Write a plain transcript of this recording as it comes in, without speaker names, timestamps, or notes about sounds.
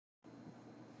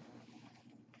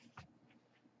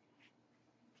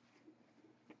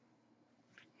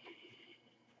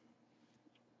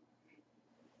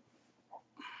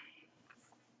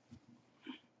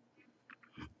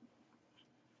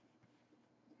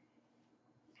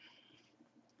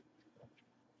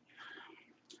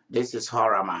This is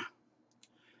HORAMA,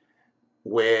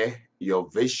 where your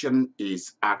vision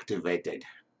is activated.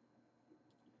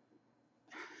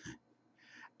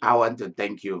 I want to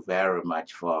thank you very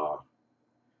much for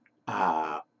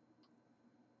uh,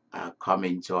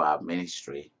 coming to our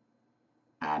ministry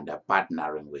and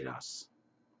partnering with us.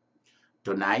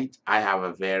 Tonight, I have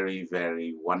a very,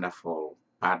 very wonderful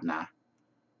partner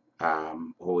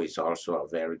who is also a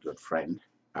very good friend,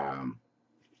 um,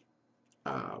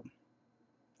 um,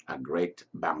 a great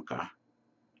banker.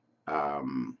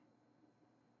 Um,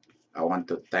 I want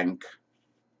to thank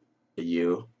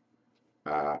you,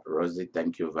 Rosie.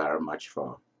 Thank you very much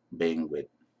for being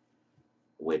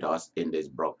with us in these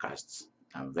broadcasts.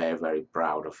 I'm very, very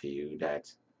proud of you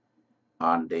that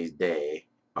on this day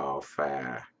of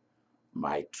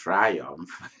my triumph,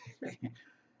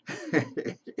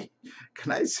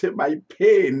 can I say my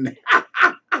pain?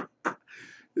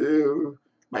 Uh,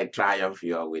 my triumph,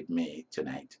 you are with me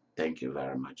tonight. Thank you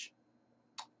very much.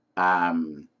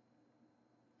 Um,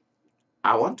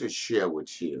 I want to share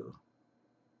with you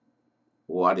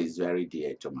what is very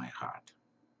dear to my heart.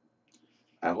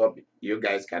 I hope you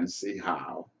guys can see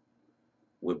how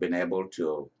we've been able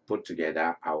to put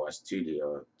together our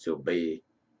studio to be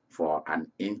for an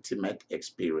intimate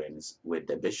experience with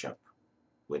the bishop,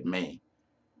 with me,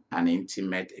 an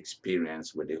intimate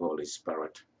experience with the Holy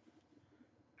Spirit,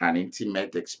 an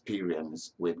intimate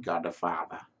experience with God the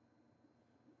Father,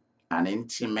 an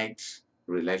intimate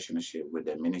relationship with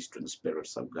the ministering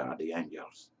spirits of God, the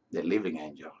angels, the living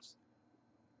angels.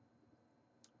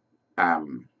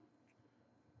 Um,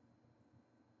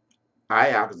 I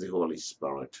ask the Holy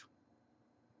Spirit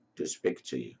to speak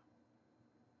to you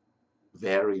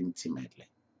very intimately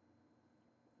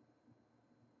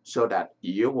so that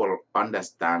you will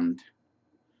understand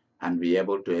and be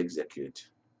able to execute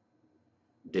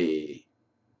the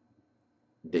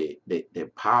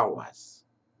the powers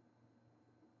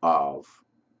of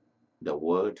the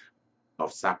word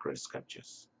of sacred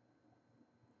scriptures.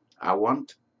 I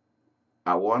want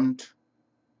I want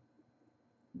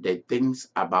the things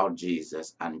about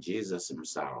Jesus and Jesus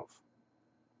himself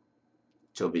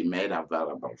to be made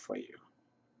available for you.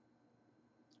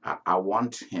 I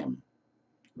want him,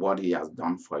 what he has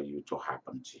done for you, to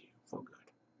happen to you for good.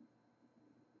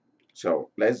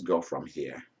 So let's go from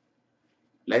here.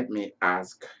 Let me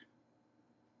ask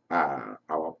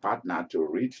our partner to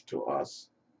read to us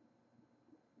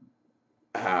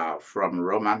from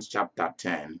Romans chapter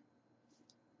 10.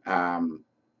 Um,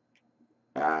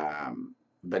 um,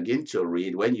 Begin to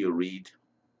read. When you read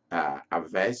a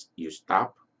verse, you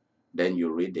stop. Then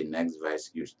you read the next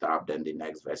verse, you stop. Then the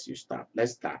next verse, you stop.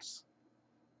 Let's start.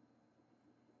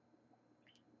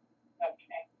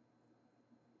 Okay.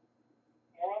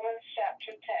 Romans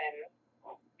chapter 10,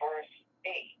 verse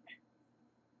 8.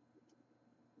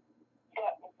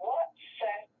 But what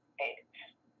saith it?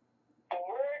 The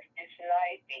word is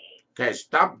nigh thee. Okay,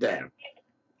 stop there.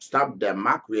 Stop there.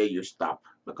 Mark where you stop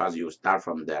because you start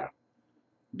from there.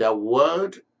 The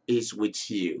word is with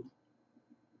you.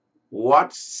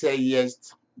 What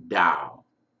sayest thou?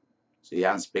 See,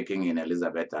 I'm speaking in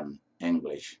Elizabethan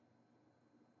English,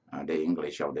 the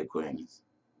English of the Queens.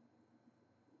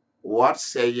 What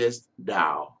sayest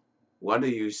thou? What do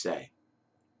you say?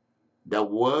 The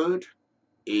word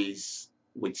is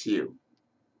with you.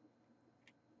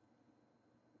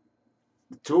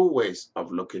 Two ways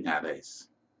of looking at this.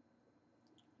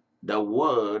 The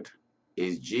word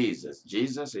is Jesus.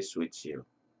 Jesus is with you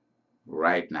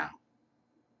right now.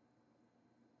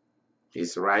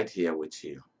 He's right here with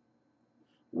you.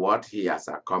 What he has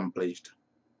accomplished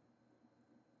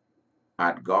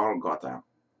at Golgotha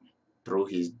through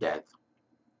his death,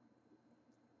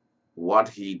 what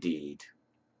he did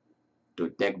to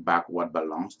take back what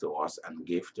belongs to us and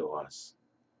give to us.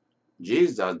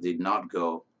 Jesus did not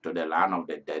go to the land of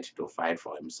the dead to fight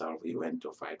for himself. He went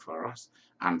to fight for us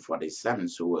and for the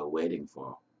sons who were waiting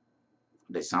for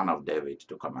the son of David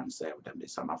to come and save them, the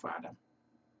son of Adam.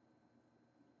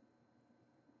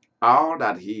 All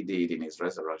that he did in his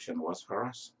resurrection was for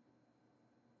us.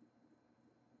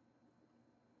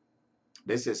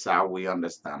 This is how we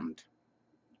understand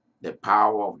the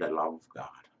power of the love of God.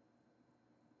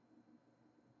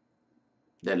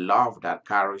 The love that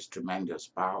carries tremendous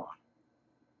power.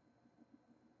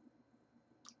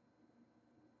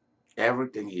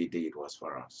 Everything he did was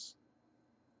for us.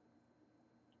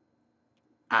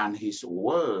 And his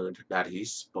word that he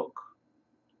spoke,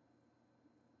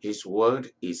 his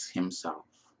word is himself.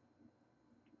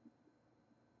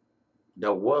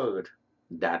 The word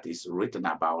that is written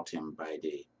about him by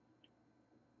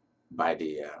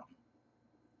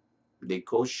the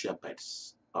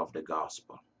co-shepherds of the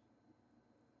gospel.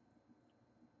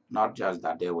 Not just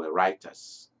that they were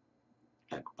writers,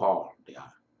 like Paul, they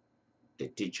are the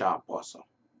teacher apostle,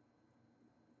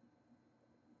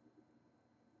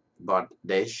 but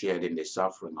they shared in the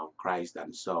suffering of Christ,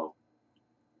 and so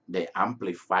they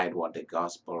amplified what the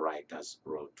gospel writers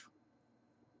wrote.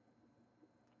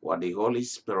 What the Holy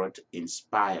Spirit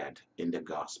inspired in the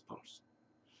Gospels.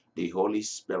 The Holy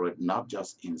Spirit not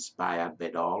just inspired,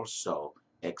 but also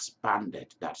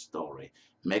expanded that story,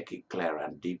 make it clearer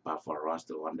and deeper for us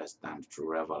to understand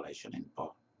through revelation in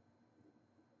Paul.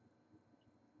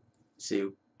 See,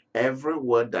 every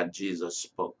word that Jesus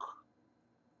spoke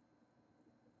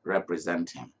represent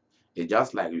him. It's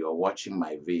just like you're watching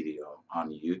my video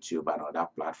on YouTube and other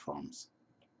platforms.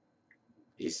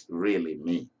 It's really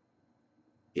me.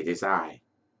 It is I.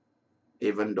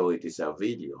 Even though it is a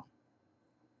video,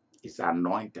 it's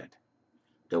anointed.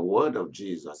 The word of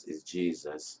Jesus,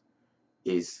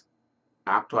 is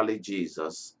actually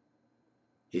Jesus,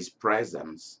 his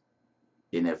presence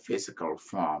in a physical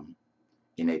form,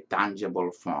 in a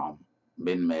tangible form,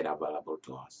 being made available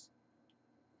to us.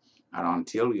 And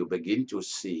until you begin to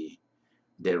see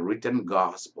the written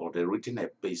gospel, the written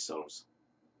epistles,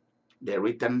 the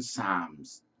written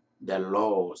psalms, the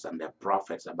laws and the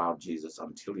prophets about Jesus,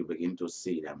 until you begin to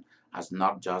see them as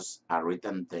not just a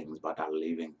written things, but a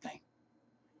living thing.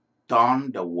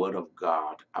 Turn the word of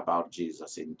God about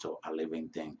Jesus into a living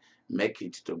thing. Make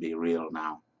it to be real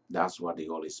now. That's what the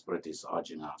Holy Spirit is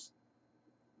urging us.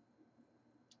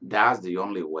 That's the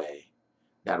only way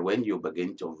that when you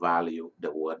begin to value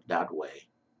the word that way,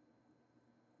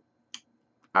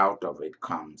 out of it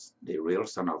comes the real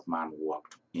Son of Man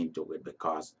walked into it,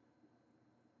 because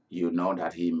you know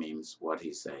that he means what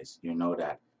he says. You know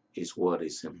that his word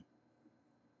is him.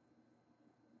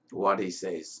 What he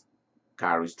says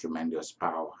carries tremendous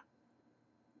power.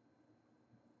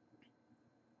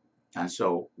 And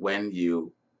so when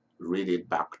you read it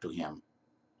back to him,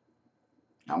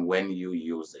 and when you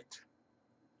use it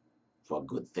for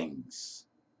good things,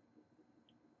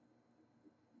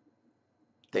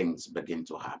 things begin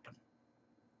to happen.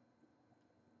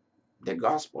 The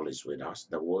gospel is with us.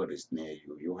 The word is near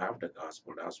you. You have the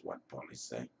gospel. That's what Paul is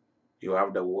saying. You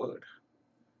have the word.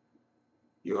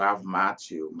 You have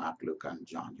Matthew, Mark, Luke, and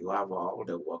John. You have all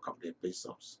the work of the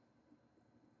epistles.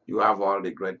 You have all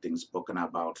the great things spoken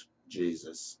about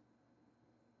Jesus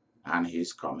and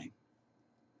his coming.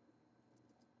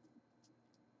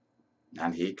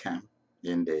 And he came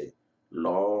in the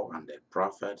law and the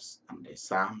prophets and the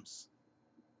Psalms.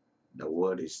 The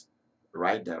word is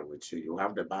right there with you. You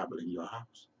have the Bible in your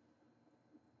house.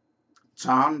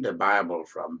 Turn the Bible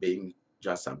from being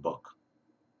just a book.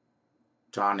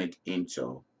 Turn it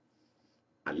into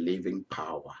a living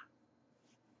power.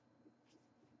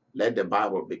 Let the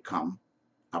Bible become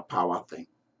a power thing.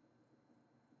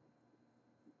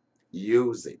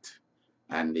 Use it.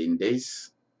 And in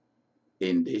this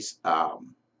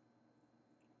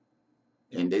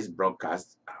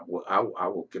broadcast, I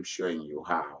will keep showing you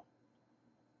how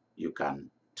you can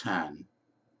turn,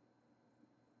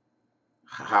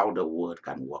 how the word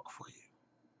can work for you,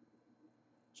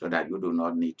 so that you do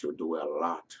not need to do a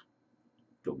lot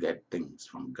to get things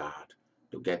from God,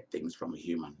 to get things from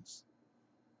humans,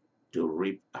 to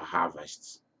reap a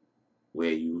harvest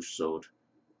where you sowed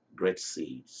great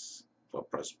seeds for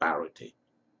prosperity,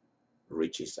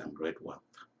 riches, and great wealth.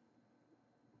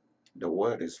 The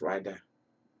word is right there.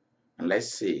 And let's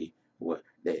see what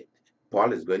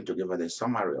Paul is going to give us a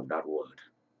summary of that word.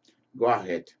 Go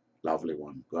ahead, lovely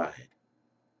one. Go ahead.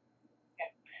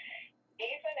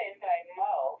 Even in thy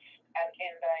mouth and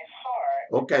in thy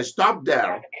heart. Okay, stop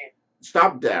there.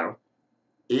 Stop there.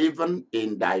 Even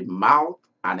in thy mouth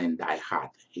and in thy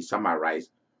heart. He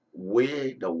summarized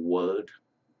where the word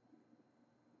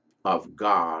of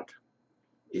God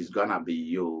is going to be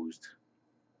used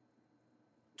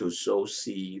to sow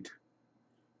seed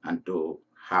and to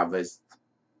harvest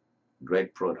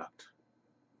great product.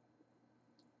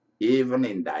 Even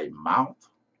in thy mouth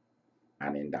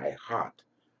and in thy heart.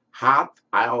 Heart,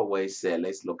 I always say,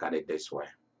 let's look at it this way.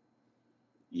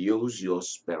 Use your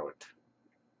spirit.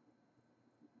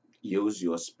 Use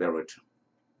your spirit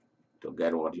to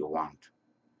get what you want.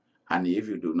 And if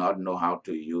you do not know how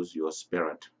to use your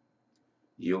spirit,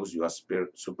 use your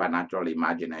spirit, supernatural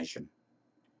imagination.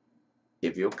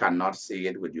 If you cannot see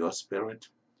it with your spirit,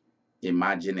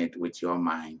 imagine it with your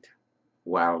mind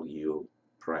while you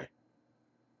pray.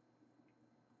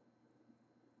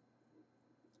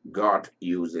 God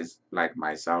uses, like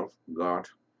myself, God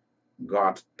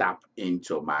tap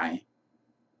into my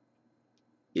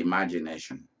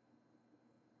imagination.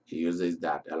 He uses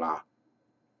that a lot.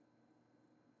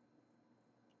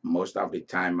 Most of the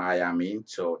time, I am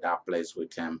into that place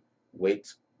with him,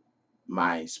 with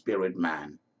my spirit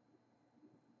man.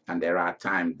 And there are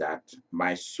times that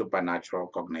my supernatural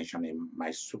cognition,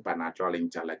 my supernatural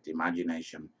intellect,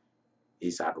 imagination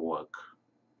is at work.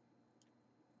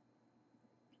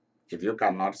 If you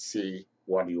cannot see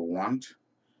what you want,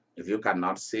 if you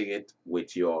cannot see it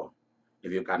with your,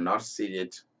 if you cannot see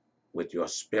it with your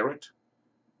spirit,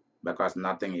 because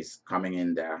nothing is coming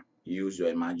in there, use your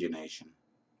imagination.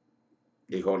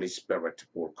 The Holy Spirit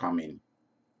will come in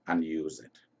and use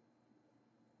it.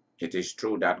 It is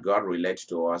true that God relates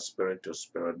to us spirit to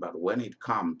spirit, but when it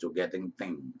comes to getting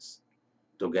things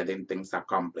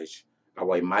accomplished,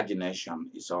 our imagination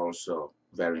is also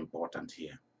very important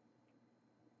here.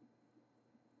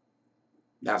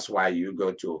 That's why you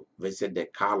go to visit the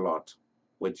car lot,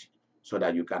 so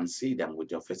that you can see them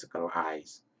with your physical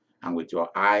eyes. And with your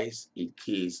eyes, it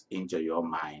keys into your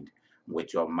mind.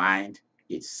 With your mind,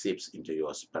 it seeps into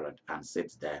your spirit and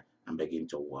sits there and begin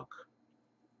to work.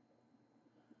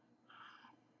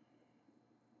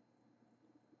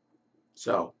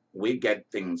 So we get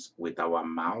things with our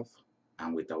mouth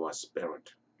and with our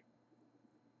spirit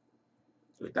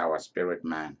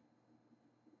man.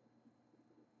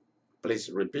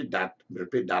 Please repeat that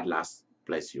last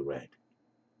place you read.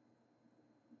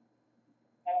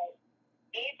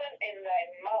 Even in thy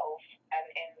mouth and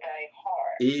in thy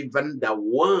heart. Even the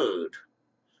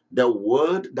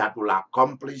word that will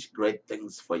accomplish great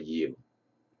things for you,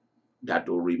 that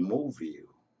will remove you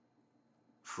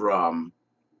from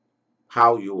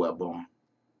how you were born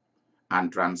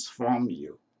and transform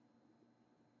you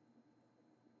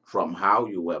from how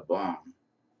you were born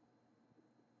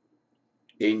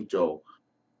into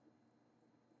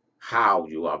how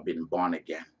you have been born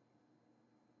again.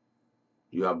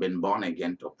 You have been born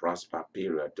again to prosper,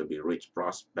 period, to be rich,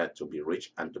 prosper, to be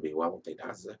rich, and to be wealthy.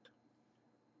 That's it.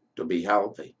 To be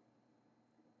healthy.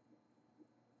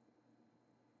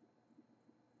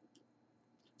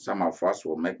 Some of us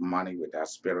will make money with their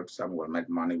spirit, some will make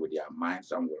money with their mind,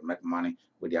 some will make money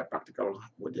with their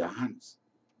hands.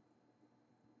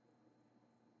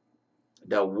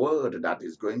 The word that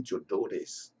is going to do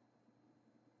this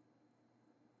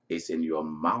is in your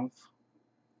mouth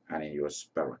and in your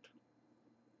spirit.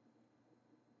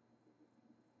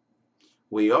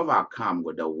 We overcome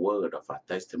with the word of our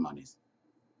testimonies.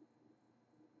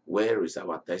 Where is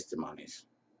our testimonies?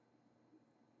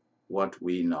 What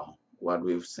we know, what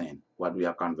we've seen, what we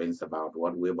are convinced about,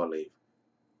 what we believe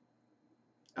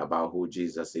about who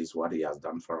Jesus is, what he has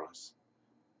done for us,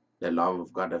 the love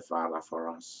of God the Father for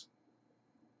us,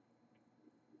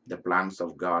 the plans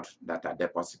of God that are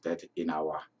deposited in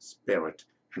our spirit,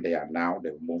 and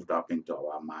they've moved up into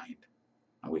our mind,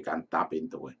 and we can tap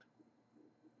into it.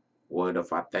 Word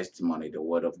of our testimony, the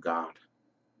word of God,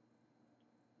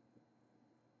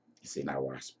 is in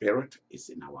our spirit, it's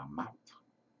in our mouth.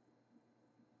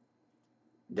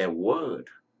 The word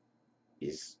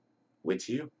is with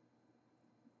you.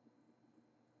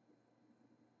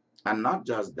 And not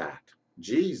just that,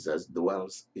 Jesus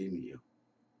dwells in you.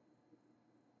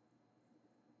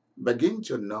 Begin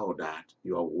to know that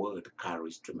your word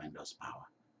carries tremendous power.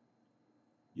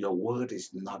 Your word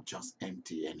is not just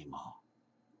empty anymore.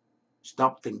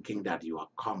 Stop thinking that you are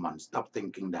common. Stop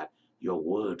thinking that your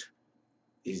word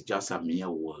is just a mere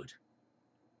word.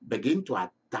 Begin to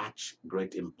attach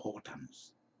great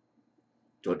importance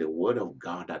to the word of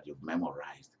God that you've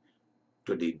memorized,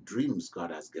 to the dreams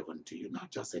God has given to you, not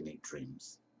just any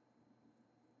dreams,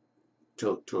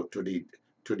 to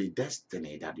the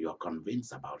destiny that you are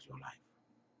convinced about your life.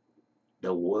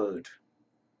 The word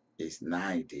is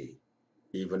nigh thee,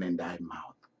 even in thy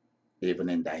mouth, even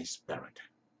in thy spirit.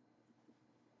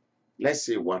 Let's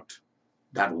see what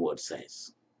that word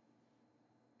says.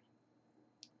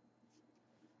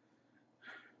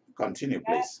 Continue,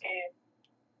 please.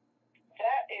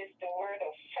 That is the word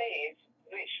of faith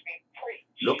which we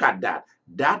preach. Look at that.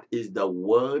 That is the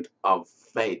word of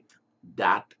faith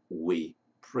that we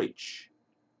preach.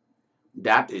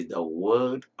 That is the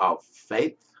word of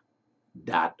faith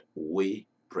that we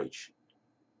preach.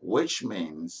 Which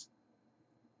means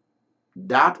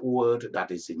that word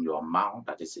that is in your mouth,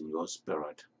 that is in your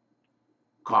spirit,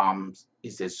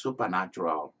 is a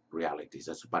supernatural reality. It's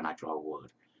a supernatural word.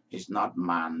 It's not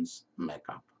man's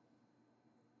makeup.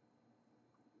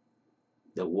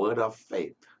 The word of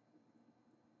faith.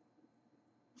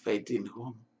 Faith in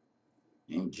whom?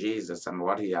 In Jesus and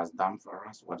what he has done for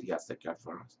us, what he has secured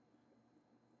for us.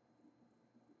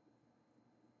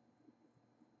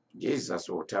 Jesus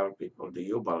will tell people, do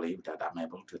you believe that I'm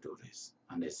able to do this?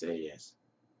 And they say yes.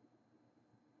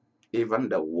 Even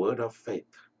the word of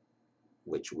faith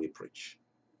which we preach.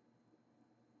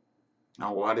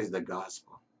 And what is the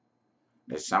gospel?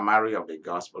 The summary of the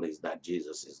gospel is that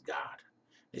Jesus is God.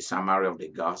 The summary of the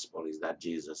gospel is that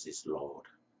Jesus is Lord.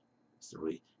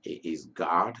 He is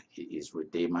God, He is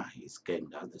Redeemer, He is King.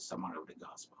 That's the summary of the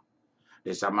gospel.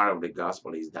 The summary of the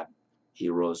gospel is that He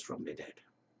rose from the dead.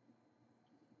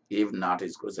 If not,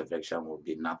 His crucifixion would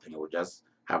be nothing. He would just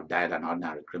have died an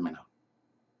ordinary criminal.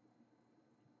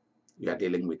 We are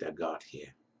dealing with a God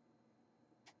here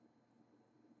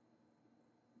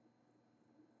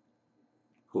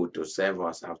who, to save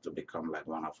us, have to become like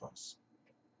one of us.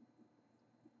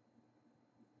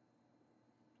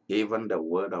 Even the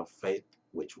word of faith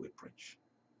which we preach.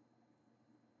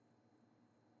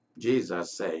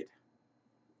 Jesus said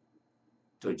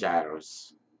to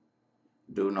Jairus,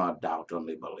 do not doubt,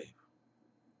 only believe.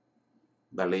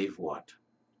 Believe what?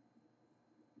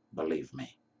 Believe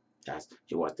me.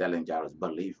 He was telling Jairus,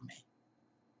 believe me.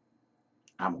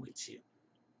 I'm with you.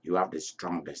 You have the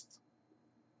strongest.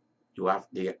 You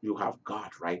have God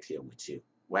right here with you.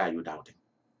 Why are you doubting?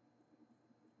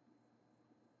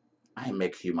 I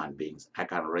make human beings. I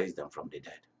can raise them from the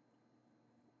dead.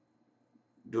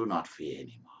 Do not fear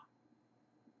anymore.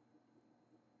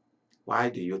 Why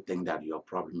do you think that your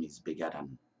problem is bigger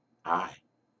than I?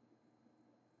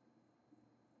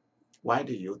 Why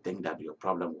do you think that your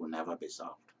problem will never be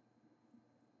solved?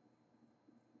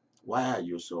 Why are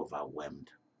you so overwhelmed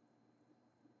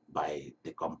by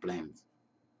the complaints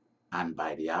and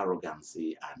by the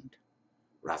arrogancy and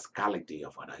rascality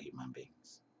of other human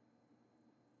beings?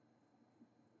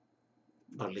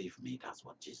 Believe me, that's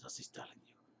what Jesus is telling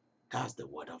you. That's the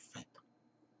word of faith.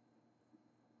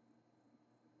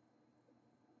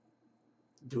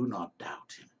 Do not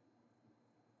doubt him.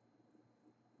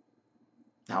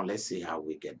 Now let's see how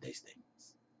we get these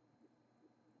things.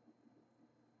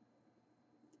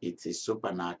 It is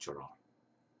supernatural.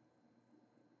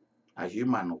 A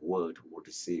human word will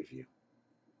deceive you.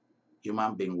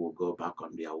 Human being will go back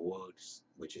on their words,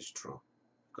 which is true,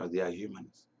 because they are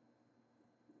humans.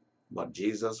 But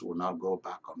Jesus will not go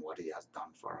back on what he has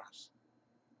done for us.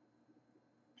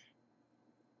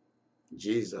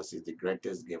 Jesus is the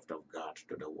greatest gift of God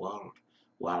to the world,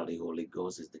 while the Holy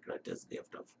Ghost is the greatest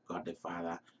gift of God the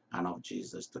Father and of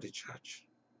Jesus to the church.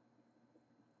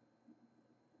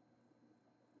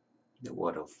 The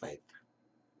word of faith.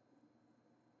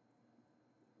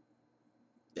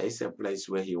 There is a place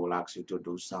where he will ask you to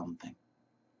do something.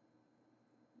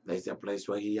 There is a place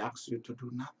where he asks you to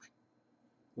do nothing.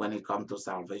 When it comes to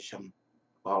salvation,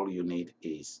 all you need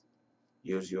is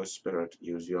use your spirit,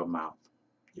 use your mouth.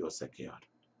 You're secured.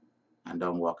 And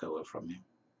don't walk away from him.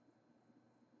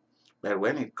 But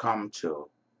when it comes to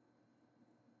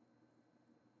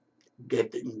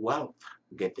getting wealth,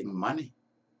 getting money,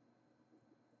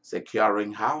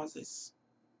 securing houses,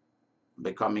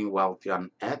 becoming wealthy on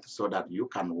earth so that you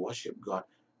can worship God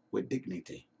with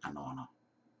dignity and honor,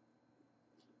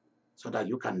 so that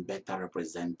you can better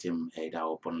represent him either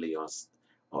openly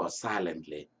or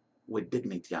silently with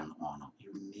dignity and honor.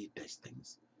 You need these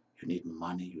things. You need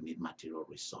money, you need material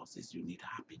resources, you need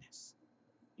happiness,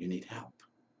 you need help.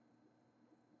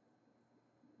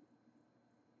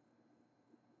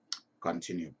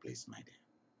 Continue, please, my dear.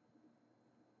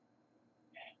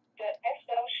 That if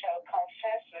thou shalt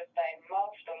confess with thy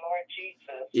mouth the Lord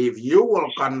Jesus. If you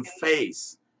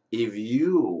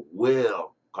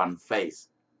will confess,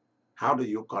 how do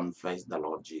you confess the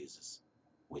Lord Jesus?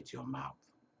 With your mouth.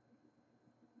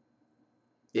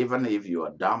 Even if you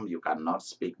are dumb, you cannot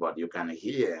speak, but you can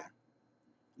hear.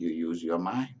 You use your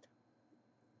mind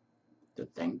to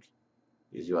think.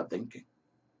 Use your thinking.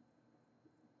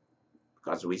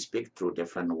 Because we speak through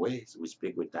different ways. We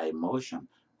speak with our emotion.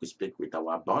 We speak with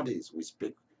our bodies. We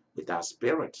speak with our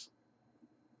spirits.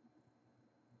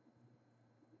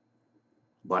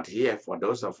 But here, for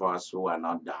those of us who are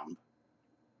not dumb,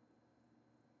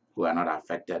 who are not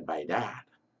affected by that,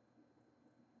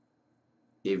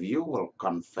 if you will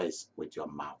confess with your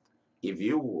mouth, if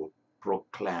you will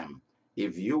proclaim,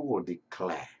 if you will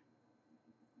declare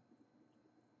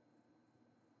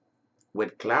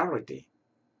with clarity,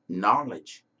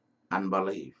 knowledge, and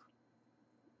belief,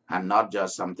 and not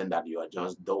just something that you are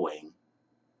just doing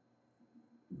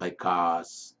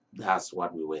because that's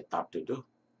what we were taught to do,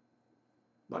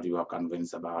 but you are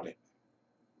convinced about it.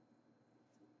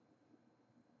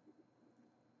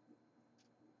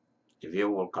 If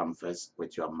you will confess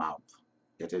with your mouth,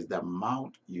 it is the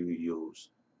mouth you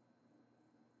use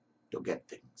to get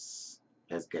things.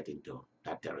 Let's get into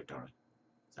that territory.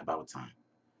 It's about time.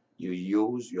 You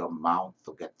use your mouth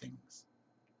to get things.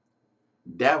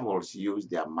 Devils use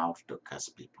their mouth to curse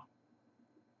people.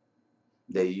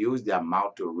 They use their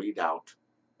mouth to read out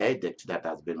edict that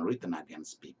has been written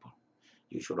against people.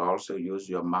 You should also use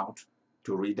your mouth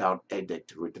to read out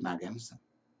edict written against him,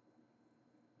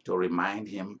 to remind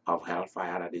him of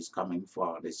hellfire that is coming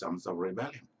for the sons of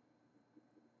rebellion,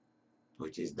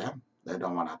 which is them. They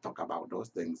don't want to talk about those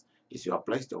things. It's your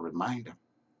place to remind them.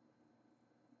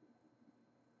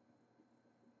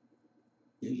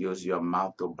 You use your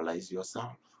mouth to bless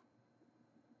yourself.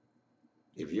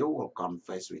 If you will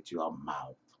confess with your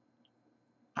mouth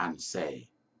and say,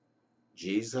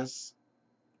 Jesus,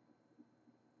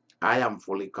 I am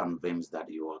fully convinced that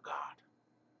you are God.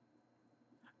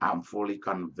 I'm fully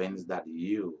convinced that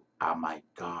you are my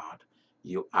God.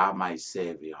 You are my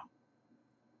Savior,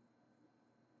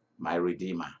 my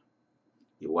Redeemer.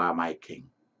 You are my King.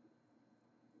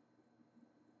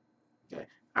 Okay.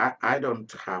 I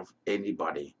don't have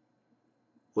anybody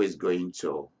who is going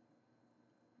to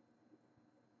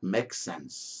make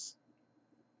sense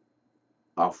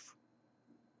of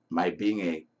my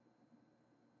being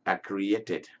a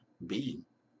created being,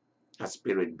 a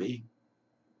spirit being.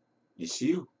 It's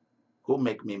you who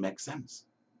make me make sense.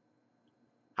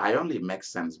 I only make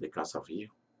sense because of you.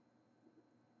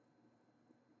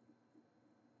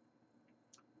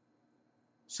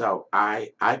 So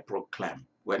I proclaim,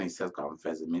 when it says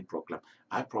confess, it means proclaim.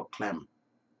 I proclaim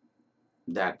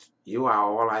that you are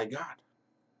all I got.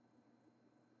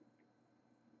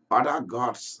 Other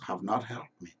gods have not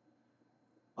helped me.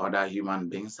 Other human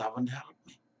beings haven't helped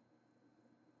me.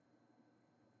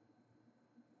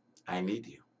 I need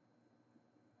you.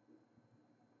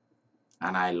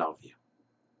 And I love you.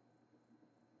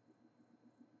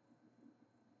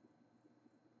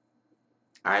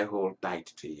 I hold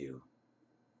tight to you.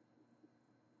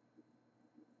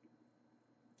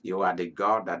 You are the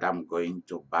God that I'm going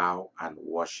to bow and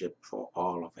worship for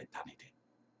all of eternity.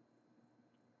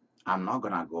 I'm not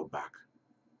going to go back.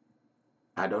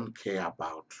 I don't care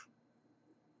about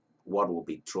what will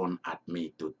be thrown at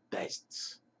me to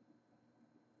test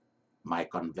my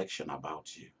conviction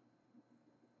about you.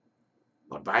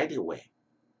 But by the way,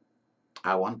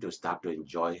 I want to start to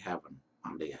enjoy heaven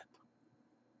on the earth.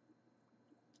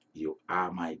 You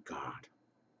are my God.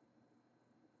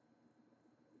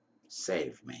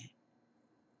 Save me.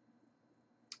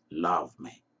 Love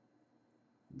me.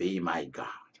 Be my God.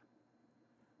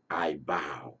 I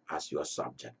bow as your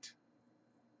subject.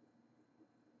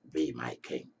 Be my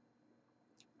King.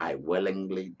 I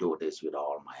willingly do this with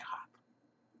all my heart.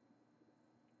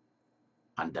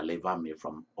 And deliver me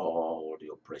from all the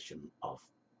oppression of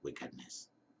wickedness,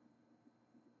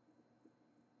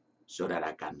 so that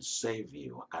I can save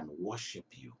you, I can worship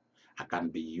you, I can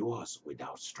be yours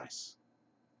without stress.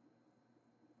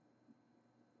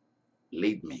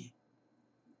 Lead me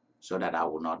so that I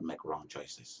will not make wrong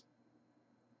choices.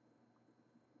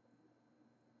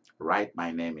 Write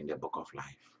my name in the book of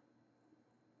life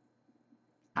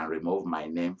and remove my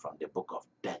name from the book of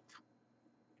death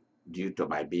due to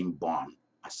my being born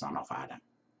a son of Adam,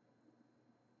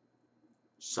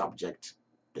 subject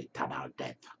to eternal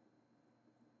death.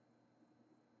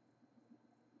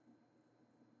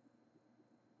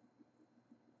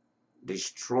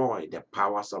 Destroy the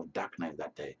powers of darkness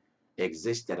that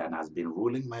existed and has been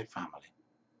ruling my family.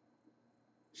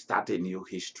 Start a new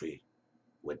history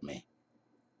with me.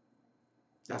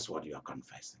 That's what you are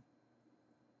confessing.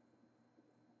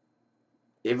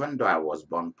 Even though I was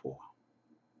born poor,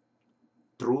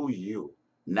 through you,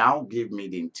 now give me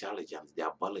the intelligence, the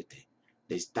ability,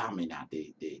 the stamina,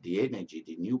 the energy,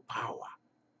 the new power.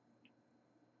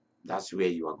 That's where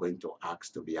you are going to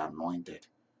ask to be anointed,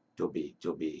 to be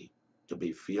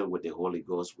filled with the Holy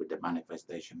Ghost, with the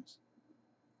manifestations,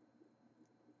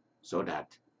 so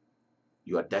that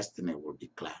your destiny will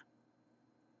be clear,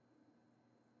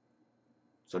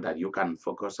 so that you can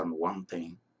focus on one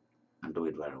thing and do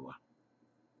it very well.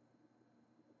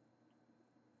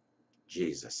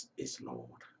 Jesus is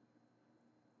Lord.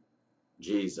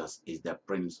 Jesus is the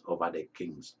Prince over the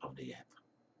kings of the earth.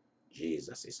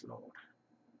 Jesus is Lord.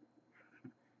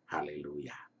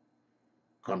 Hallelujah.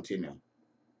 Continue. And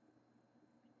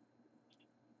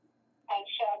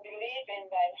shall believe in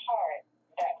thine heart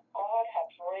that God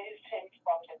hath raised him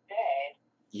from the dead.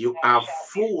 You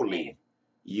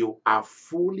are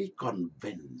fully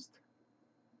convinced.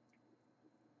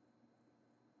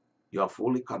 You are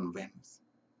fully convinced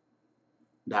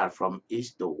that from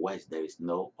east to west there is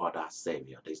no other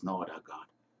Savior, there is no other God,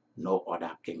 no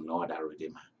other King, no other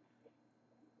Redeemer.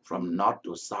 From north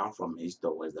to south, from east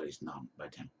to west, there is none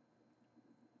but him.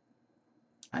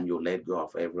 And you let go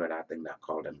of every other thing that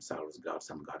call themselves gods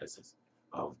and goddesses,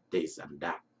 of this and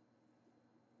that.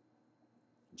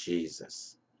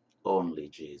 Jesus, only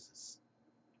Jesus.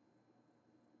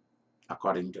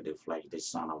 according to the flesh, the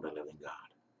Son of the living God.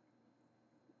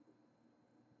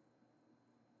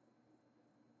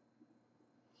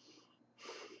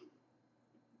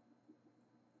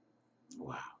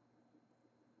 Wow.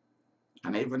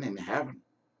 And even in heaven,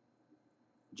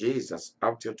 Jesus,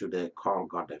 up till today, called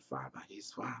God the Father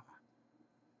his Father.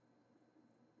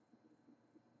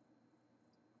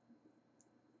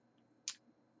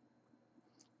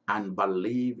 And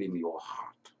believe in your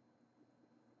heart,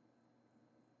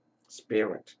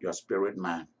 spirit, your spirit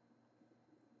man,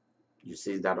 you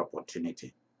see that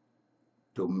opportunity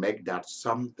to make that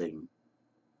something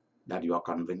that you are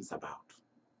convinced about.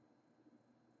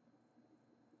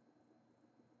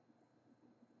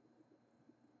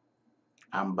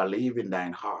 And believe in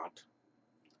thine heart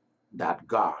that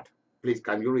God, please,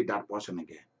 can you read that portion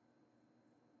again?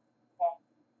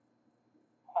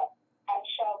 And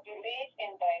shall believe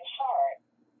in thine heart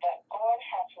that God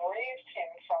hath raised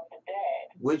him from the dead.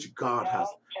 Which God thou has,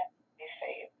 shalt be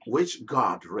saved. which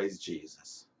God raised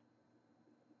Jesus?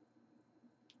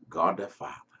 God the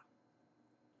Father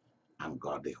and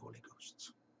God the Holy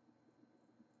Ghost.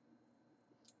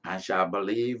 And shall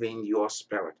believe in your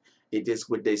spirit. It is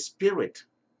with the spirit.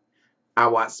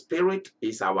 Our spirit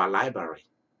is our library.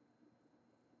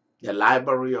 The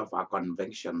library of our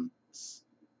convictions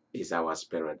is our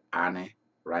spirit. Annie,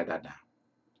 write that down.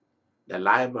 The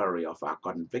library of our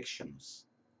convictions,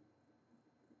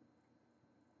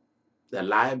 the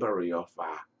library of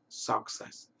our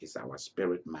success is our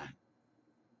spirit man.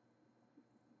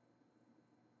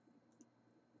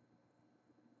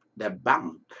 The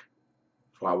bank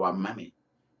for our money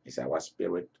is our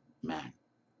spirit man.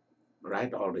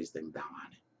 Write all these things down,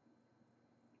 honey.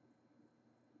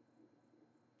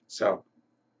 So,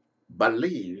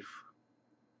 believe,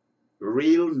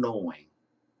 real knowing,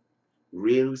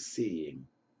 real seeing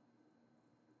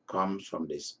comes from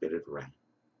the spirit realm.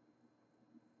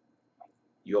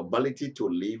 Your ability to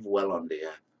live well on the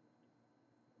earth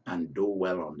and do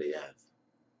well on the earth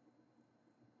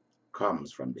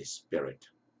comes from the spirit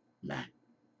man.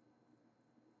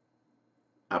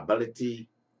 Ability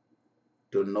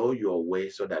to know your way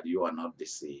so that you are not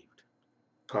deceived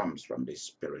comes from the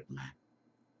spirit man.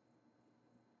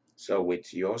 So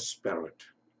with your spirit,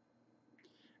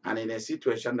 and in a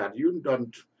situation that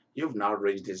you've now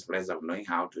reached this place of knowing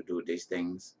how to do these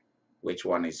things, which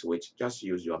one is which, just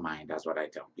use your mind. That's what I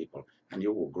tell people, and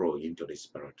you will grow into the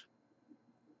spirit.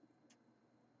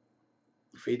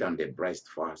 Feed on the breast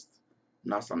first,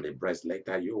 not on the breast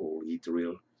later. You will eat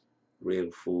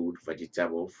real food,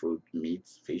 vegetable, fruit, meat,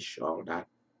 fish, all that,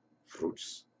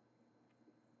 fruits.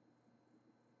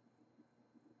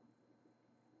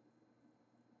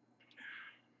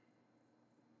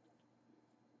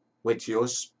 With your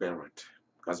spirit,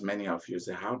 because many of you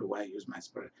say, how do I use my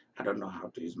spirit? I don't know how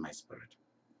to use my spirit.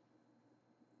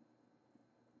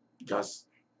 Just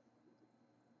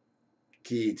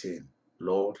key it in.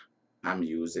 Lord, I'm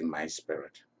using my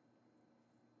spirit.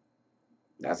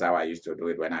 That's how I used to do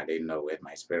it when I didn't know where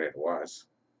my spirit was.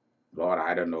 Lord,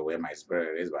 I don't know where my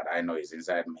spirit is, but I know it's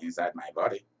inside me, inside my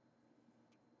body.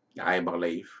 I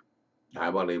believe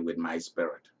with my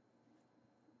spirit.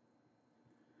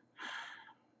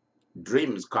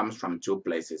 Dreams comes from two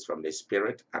places, from the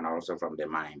spirit and also from the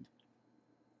mind.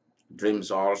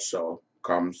 Dreams also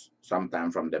comes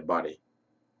sometimes from the body,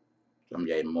 from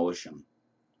your emotion,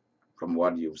 from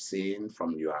what you've seen,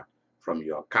 from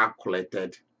your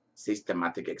calculated,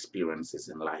 systematic experiences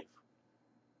in life.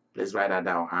 Please write that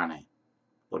down, Annie.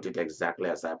 Put it exactly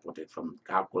as I put it, from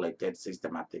calculated,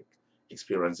 systematic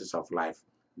experiences of life.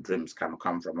 Dreams can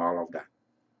come from all of that.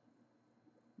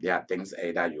 There are things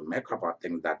either you make up or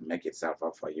things that make itself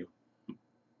up for you.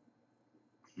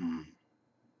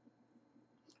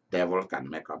 Devil can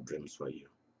make up dreams for you.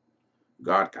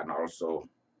 God can also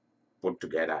put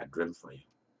together a dream for you.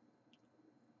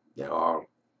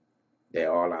 They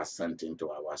all are sent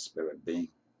into our spirit being,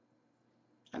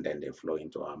 and then they flow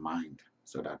into our mind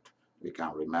so that we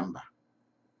can remember.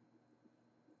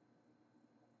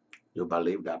 You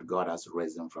believe that God has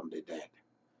raised him from the dead.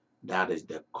 That is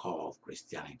the core of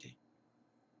Christianity.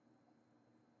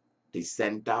 The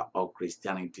center of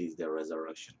Christianity is the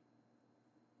resurrection.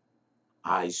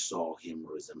 I saw him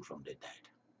risen from the dead.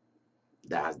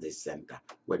 That's the center.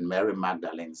 When Mary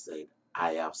Magdalene said,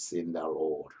 I have seen the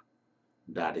Lord,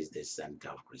 that is the center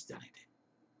of Christianity.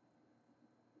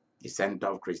 The center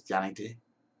of Christianity,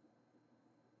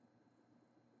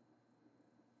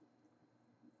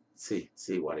 see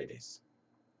what it is.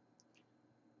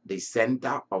 The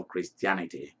center of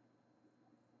Christianity,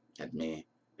 let me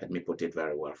put it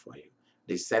very well for you.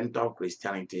 The center of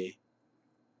Christianity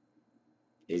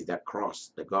is the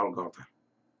cross, the Golgotha.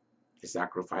 the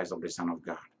sacrifice of the Son of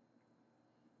God.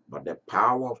 But the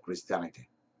power of Christianity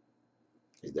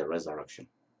is the resurrection.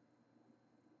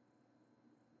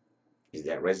 Is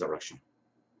the resurrection.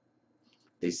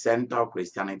 The center of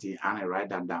Christianity, and I write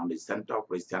that down, the center of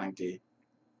Christianity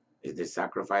is the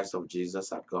sacrifice of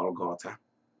Jesus at Golgotha.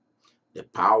 The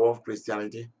power of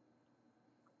Christianity,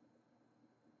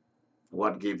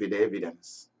 what gives it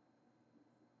evidence,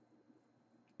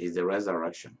 is the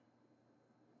resurrection.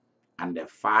 And the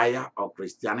fire of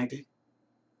Christianity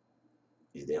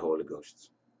is the Holy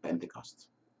Ghost, Pentecost.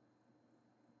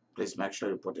 Please make sure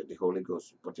you put it, the Holy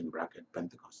Ghost, put in bracket,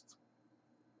 Pentecost.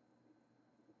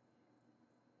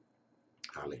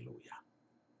 Hallelujah.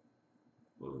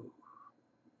 Ooh.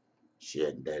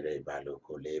 Shendere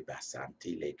balokole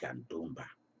basantile kantumba.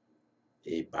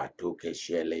 E batuke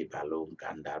shele balon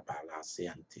kanda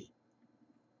balasianti.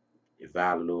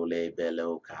 Valule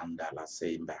belo kanda la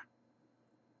semba.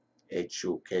 E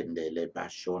chukendele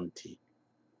bashonti.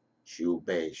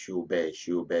 Shube, shube,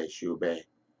 shube, shube.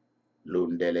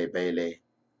 Lundele bele.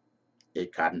 E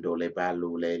kandole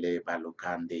balulele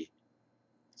balukandi.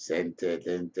 Sente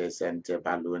lente sente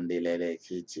balundilele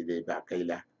kichide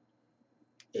bakila.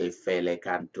 E fele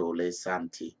cantole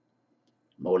santi.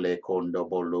 Mole kondo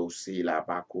bolo sila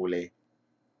bakule.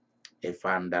 E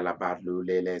fanda la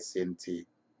balulele senti.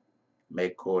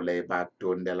 Mekole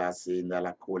batunde la sinda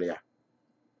la culia.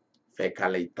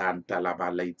 Fecale tanta la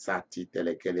balezati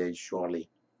telekele sholi.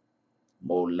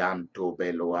 Molanto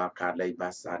beloa kale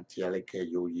basanti aleke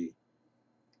yuyi.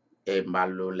 E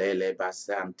malulele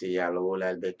basanti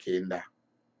alola bekinda.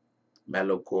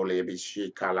 Melokole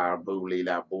bishika la buli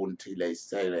la bunti le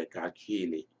sele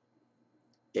kakili.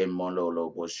 E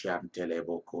mololo boshantele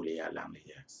bokuli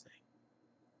alamiase.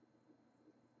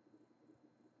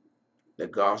 The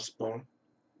gospel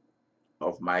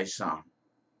of my son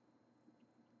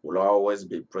will always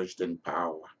be preached in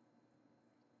power.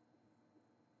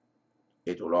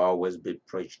 It will always be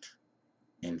preached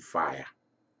in fire.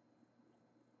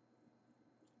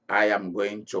 I am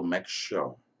going to make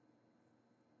sure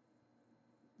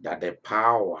that the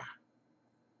power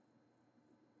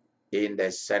in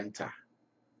the center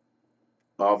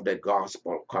of the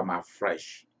gospel come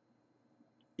afresh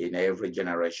in every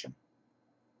generation.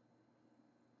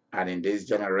 And in this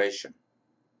generation,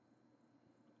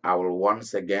 I will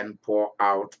once again pour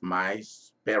out my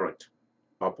spirit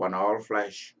upon all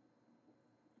flesh.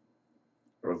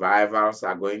 Revivals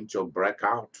are going to break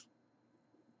out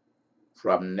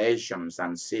from nations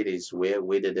and cities where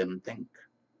we didn't think,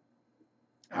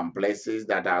 and places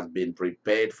that have been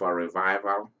prepared for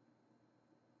revival.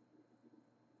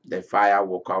 The fire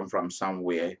will come from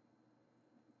somewhere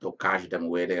to catch them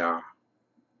where they are.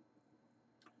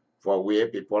 For where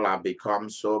people have become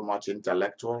so much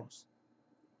intellectuals,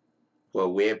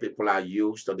 for where people are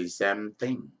used to the same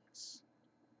things,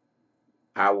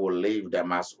 I will leave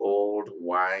them as old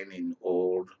wine in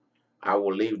old. I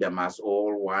will leave them as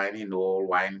old wine in old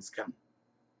wineskin.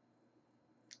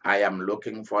 I am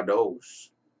looking for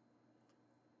those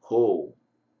who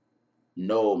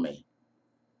know me.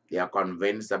 They are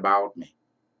convinced about me.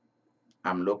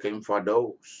 I'm looking for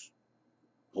those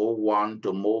who want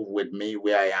to move with me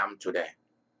where I am today.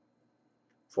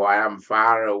 For I am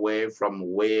far away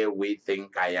from where we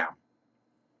think I am.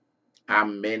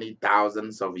 I'm many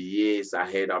thousands of years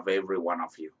ahead of every one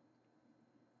of you.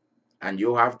 And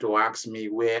you have to ask me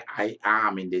where I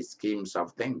am in the schemes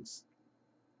of things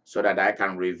so that I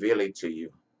can reveal it to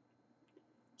you.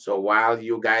 So while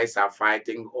you guys are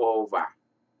fighting over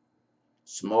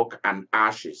smoke and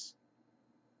ashes,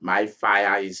 my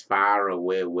fire is far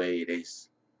away where it is.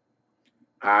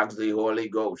 Ask the Holy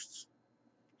Ghost.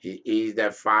 He is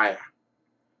the fire,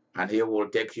 and he will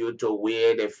take you to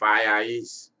where the fire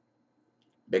is.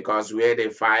 Because where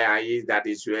the fire is, that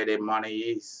is where the money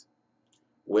is.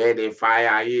 Where the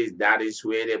fire is, that is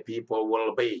where the people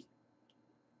will be.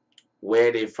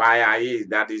 Where the fire is,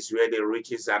 that is where the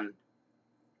riches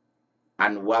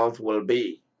and wealth will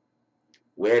be.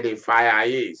 Where the fire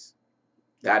is,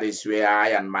 that is where I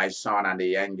and my son and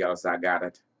the angels are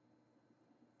gathered.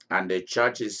 And the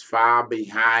church is far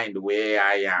behind where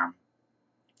I am.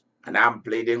 And I'm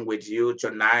pleading with you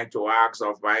tonight to ask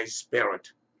of my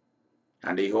spirit.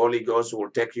 And the Holy Ghost will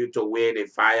take you to where the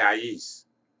fire is,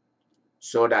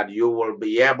 so that you will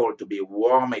be able to be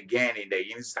warm again in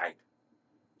the inside,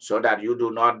 so that you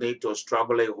do not need to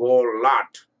struggle a whole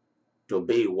lot to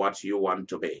be what you want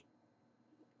to be.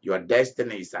 Your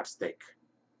destiny is at stake.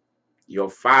 Your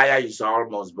fire is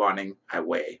almost burning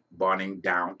away, burning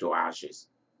down to ashes.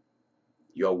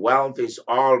 Your wealth is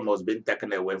almost being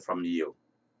taken away from you.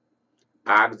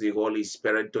 Ask the Holy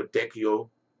Spirit to take you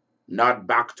not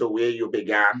back to where you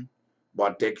began,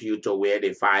 but take you to where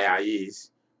the fire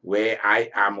is, where I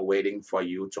am waiting for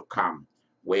you to come,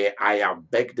 where I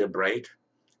have baked the bread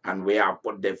and where I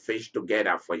put the fish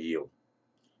together for you.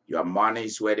 Your money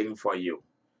is waiting for you.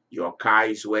 Your car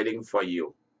is waiting for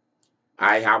you.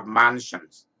 I have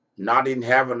mansions, not in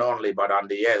heaven only, but on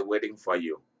the earth waiting for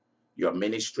you. Your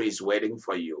ministry is waiting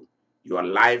for you. Your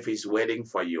life is waiting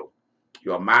for you.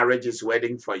 Your marriage is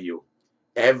waiting for you.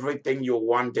 Everything you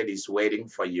wanted is waiting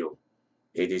for you.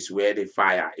 It is where the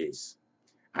fire is.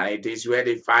 And it is where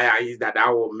the fire is that I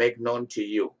will make known to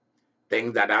you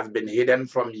things that has been hidden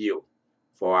from you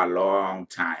for a long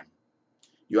time.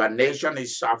 Your nation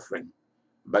is suffering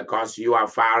because you are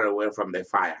far away from the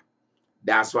fire.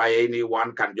 That's why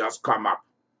anyone can just come up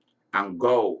and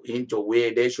go into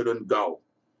where they shouldn't go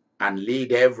and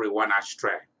lead everyone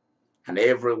astray. And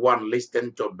everyone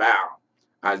listen to bow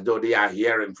as though they are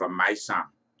hearing from my son.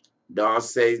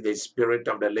 Thus says the Spirit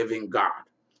of the living God.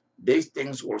 These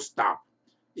things will stop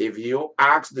if you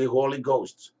ask the Holy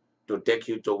Ghost to take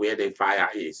you to where the fire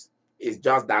is. It's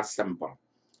just that simple.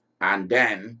 And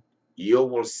then you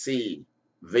will see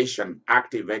vision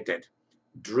activated,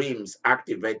 dreams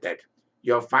activated.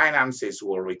 Your finances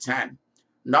will return.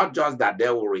 Not just that they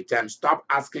will return. Stop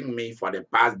asking me for the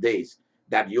past days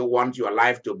that you want your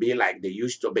life to be like they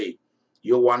used to be.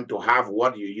 You want to have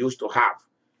what you used to have.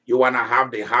 You want to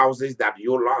have the houses that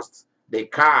you lost, the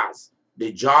cars,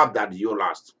 the job that you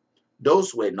lost.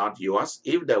 Those were not yours.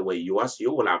 If they were yours,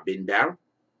 you would have been there.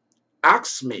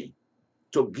 Ask me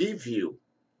to give you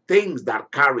things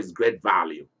that carries great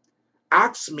value.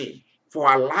 Ask me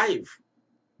for a life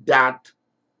that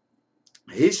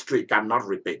history cannot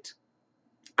repeat.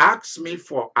 Ask me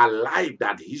for a life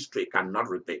that history cannot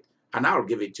repeat, and I'll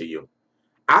give it to you.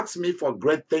 Ask me for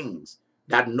great things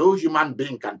that no human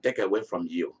being can take away from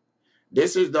you.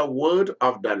 This is the word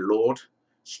of the Lord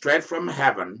straight from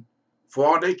heaven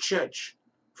for the church,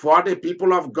 for the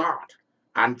people of God,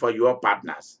 and for your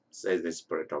partners, says the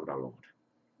Spirit of the Lord.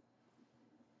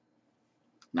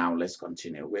 Now let's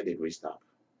continue. Where did we stop?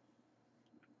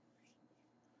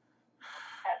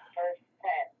 At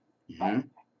verse 10. Mhm.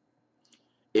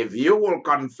 If you will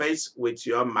confess with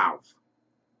your mouth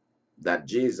that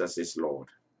Jesus is Lord,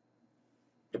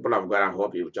 people of God, I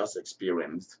hope you've just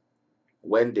experienced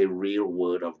when the real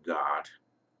word of God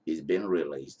is being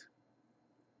released,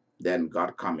 then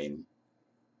God coming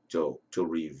to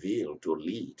reveal, to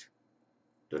lead,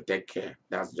 to take care.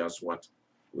 That's just what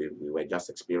we were just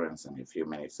experiencing a few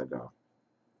minutes ago.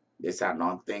 These are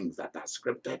not things that are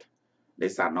scripted.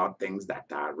 These are not things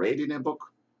that are read in a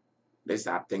book. These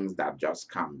are things that just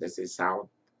come. This is how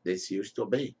this used to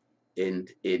be in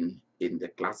the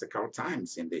classical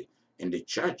times in the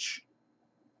church.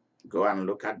 Go and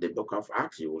look at the book of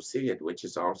Acts. You will see it, which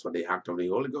is also the act of the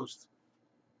Holy Ghost.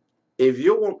 If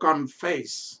you will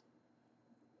confess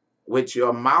with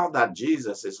your mouth that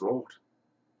Jesus is Lord,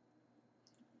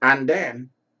 and then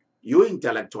you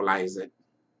intellectualize it,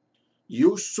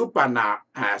 you superanalyzed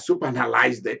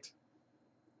it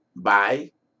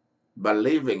by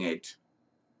believing it.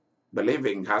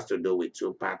 Believing has to do with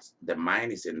two parts. The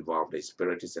mind is involved, the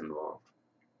spirit is involved.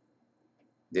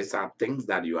 These are things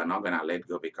that you are not going to let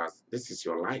go because this is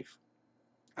your life.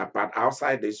 Apart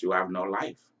outside this, you have no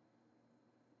life.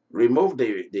 Remove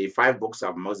the 5 books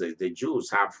of Moses. The Jews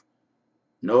have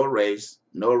no race,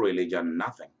 no religion,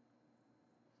 nothing.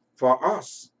 For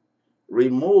us,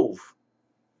 remove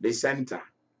the center.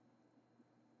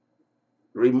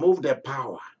 Remove the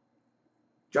power.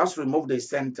 Just remove the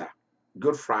center.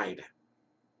 Good Friday,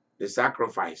 the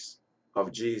sacrifice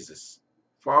of Jesus.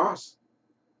 For us,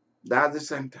 that's the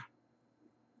center.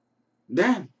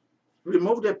 Then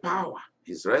remove the power,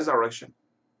 his resurrection.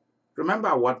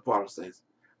 Remember what Paul says.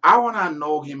 I want to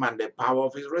know him and the power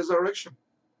of his resurrection.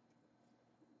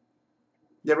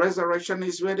 The resurrection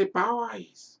is where the power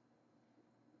is.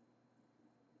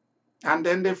 And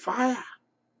then the fire,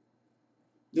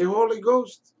 the Holy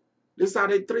Ghost. These are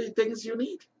the 3 things you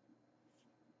need.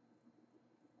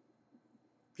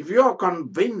 If you are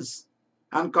convinced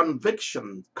and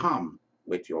conviction come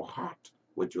with your heart,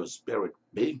 with your spirit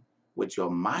being, with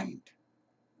your mind,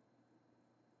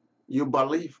 you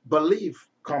believe. Belief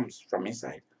comes from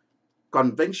inside.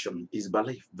 Conviction is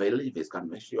belief. Belief is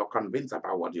conviction. You're convinced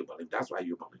about what you believe. That's why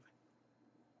you believe it.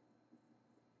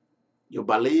 You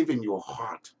believe in your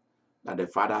heart that the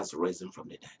Father has risen from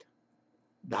the dead.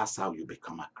 That's how you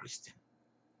become a Christian.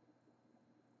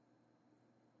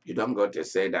 You don't go to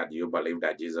say that you believe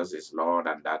that Jesus is Lord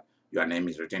and that your name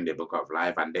is written in the book of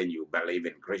life, and then you believe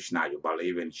in Krishna, you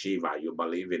believe in Shiva, you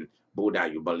believe in Buddha,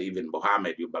 you believe in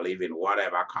Muhammad, you believe in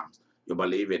whatever comes. You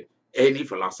believe in any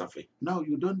philosophy. No,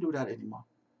 you don't do that anymore.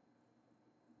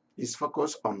 It's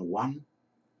focused on one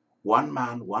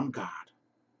man, one God.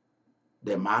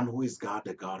 The man who is God,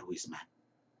 the God who is man.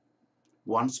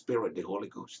 One Spirit, the Holy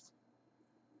Ghost.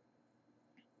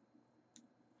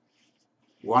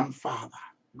 One Father,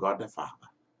 God the Father.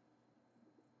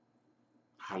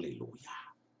 Hallelujah.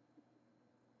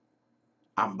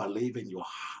 And believe in your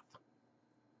heart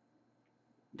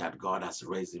that God has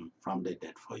raised him from the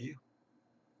dead for you.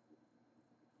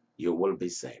 You will be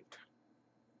saved.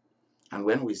 And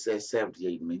when we say saved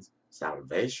here, it means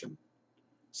salvation,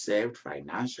 saved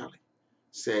financially,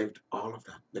 saved all of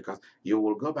that. Because you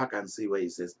will go back and see where he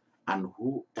says, and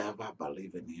whoever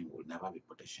believes in him will never be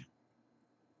put to shame.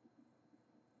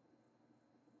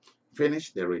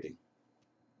 Finish the reading.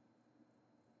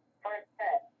 Verse 10.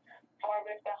 For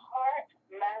with the heart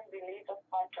man believeth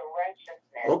unto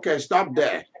righteousness. Okay, stop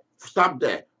there. Stop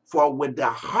there. For with the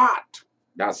heart,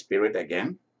 that spirit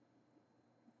again,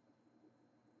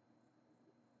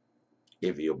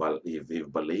 if you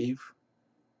believe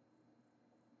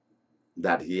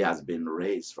that he has been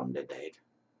raised from the dead,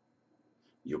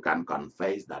 you can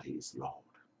confess that he is Lord.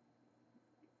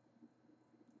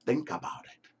 Think about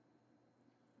it.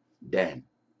 Then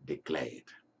declare it.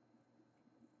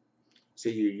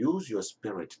 See, you use your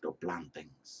spirit to plan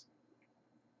things,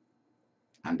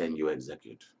 and then you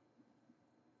execute.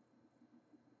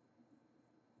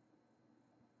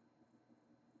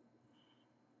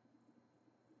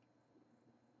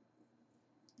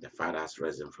 The Father has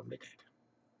risen from the dead.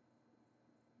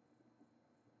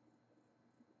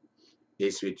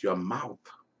 It's with your mouth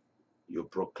you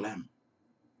proclaim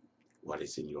what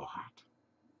is in your heart.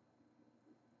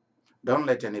 Don't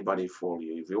let anybody fool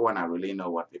you. If you want to really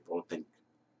know what people think,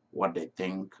 what they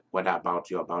think, whether about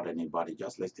you, about anybody,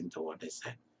 just listen to what they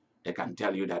said. They can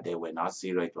tell you that they were not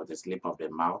serious with the slip of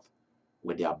the mouth.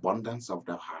 With the abundance of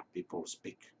the heart, people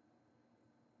speak.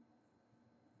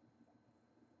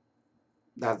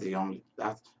 That's the only,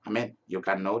 you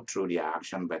can know through their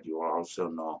action, but you will also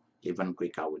know even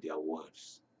quicker with their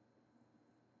words.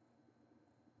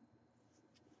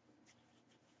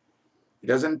 It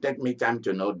doesn't take me time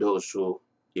to know those who,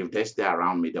 if they stay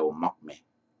around me, they will mock me.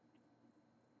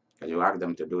 Because you ask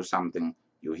them to do something,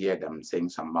 you hear them saying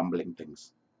some mumbling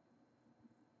things.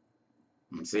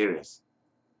 I'm serious.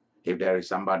 If there is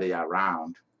somebody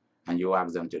around and you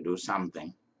ask them to do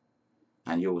something,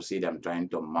 and you will see them trying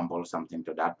to mumble something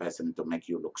to that person to make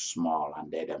you look small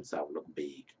and they themselves look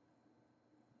big.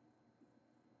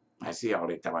 I see all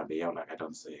the time I behave like I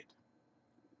don't see it.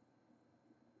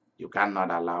 You cannot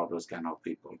allow those kind of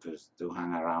people to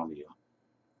hang around you.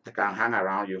 They can hang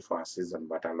around you for a season,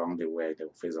 but along the way they'll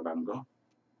fizzle and go.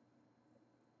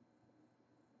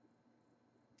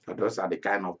 So those are the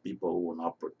kind of people who will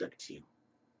not protect you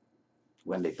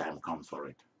when the time comes for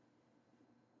it.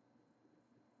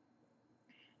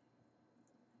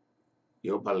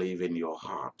 You believe in your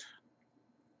heart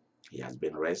he has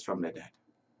been raised from the dead.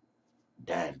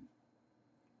 Then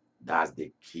that's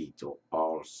the key to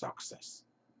all success.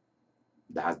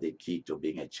 That's the key to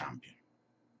being a champion.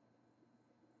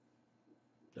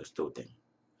 Those two things.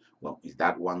 Well, is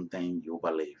that one thing you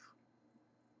believe?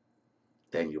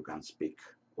 Then you can speak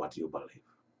what you believe.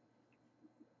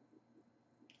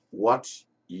 What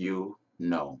you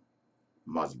know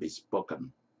must be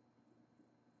spoken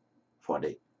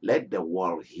let the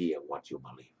world hear what you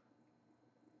believe.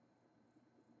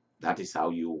 That is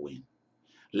how you win.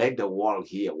 Let the world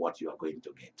hear what you are going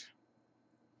to get.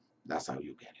 That's how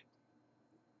you get it.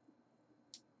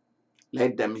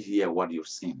 Let them hear what you've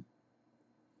seen.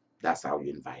 That's how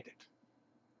you invite it.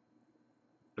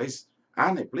 Please,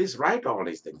 Annie, please write all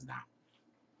these things down.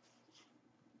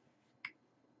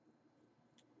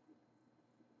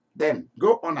 Then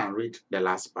go on and read the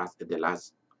last part, the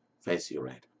last verse you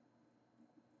read.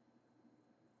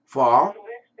 For with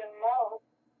the mouth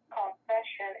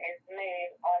confession is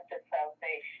made unto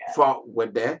salvation. For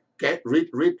with the okay,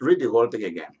 read the whole thing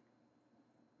again.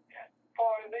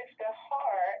 For with the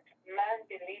heart man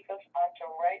believeth unto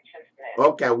righteousness.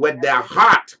 Okay, with their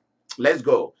heart, let's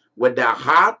go. With their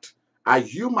heart, a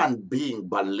human being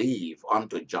believe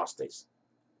unto justice,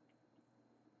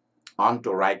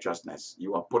 unto righteousness.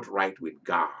 You are put right with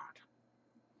God.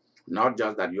 Not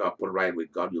just that you are put right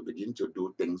with God, you begin to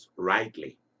do things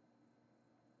rightly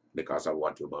because of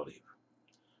what you believe.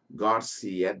 God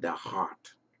seeth the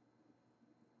heart.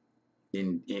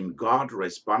 In God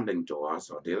responding to us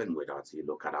or dealing with us, He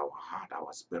look at our heart,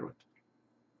 our spirit.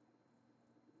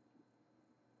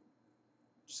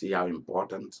 See how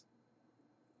important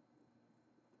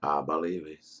our belief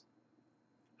is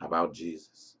about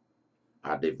Jesus.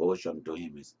 Our devotion to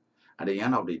Him is. At the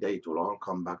end of the day, it will all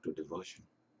come back to devotion.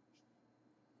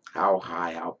 How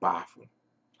high, how powerful,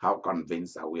 how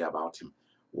convinced are we about him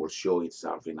will show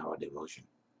itself in our devotion.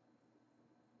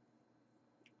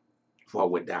 For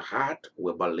with the heart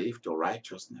we believe to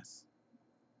righteousness.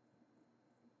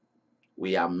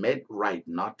 We are made right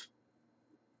not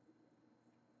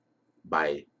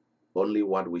by only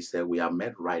what we say. We are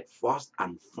made right first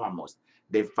and foremost.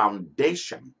 The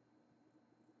foundation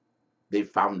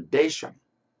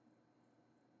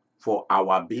for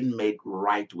our being made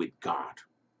right with God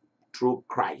through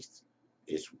Christ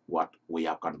is what we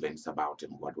are convinced about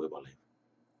and what we believe.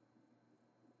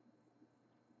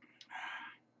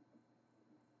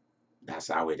 That's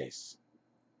how it is.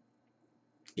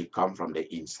 It comes from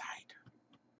the inside.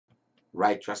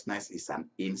 Righteousness is an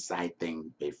inside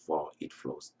thing before it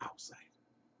flows outside.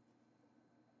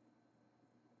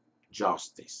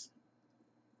 Justice.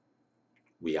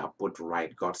 We are put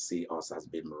right. God sees us as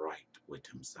being right with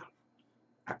himself.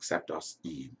 Accept us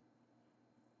in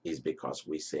is because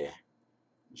we say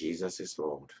Jesus is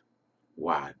Lord.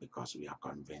 Why? Because we are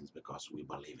convinced, because we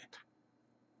believe it.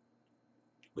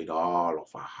 With all of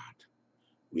our heart.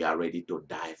 We are ready to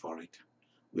die for it.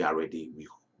 We are ready. We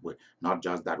not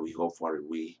just that we hope for it.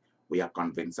 We are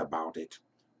convinced about it.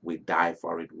 We die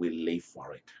for it. We live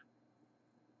for it.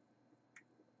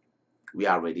 We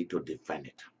are ready to defend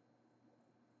it.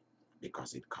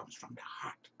 Because it comes from the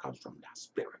heart, comes from the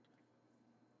spirit.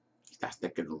 It has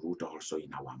taken root also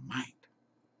in our mind.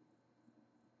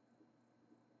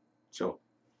 So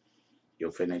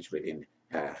you finish reading,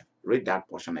 read that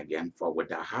portion again. For with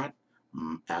the heart,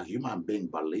 a human being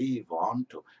believe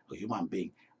unto, a human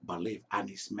being believe and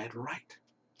is made right.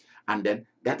 And then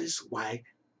that is why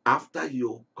after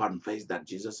you confess that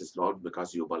Jesus is Lord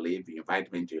because you believe, you invite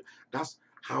him into you, that's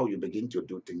how you begin to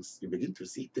do things. You begin to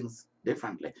see things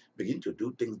differently, begin to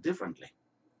do things differently.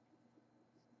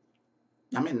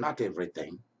 I mean, not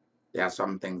everything. There are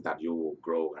some things that you will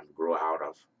grow and grow out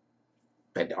of.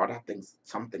 But the other things,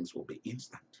 some things will be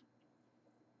instant.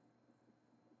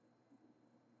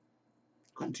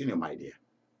 Continue, my dear.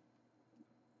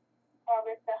 For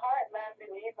with the heart man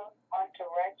believeth unto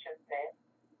righteousness,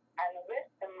 and with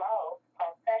the mouth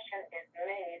confession is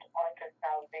made unto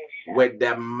salvation. With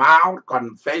the mouth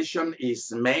confession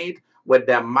is made, with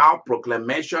the mouth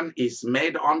proclamation is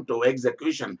made unto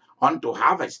execution, unto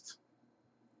harvest.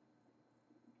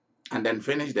 And then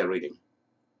finish the reading.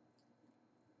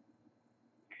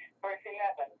 Verse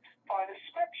 11. For the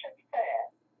scripture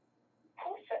saith,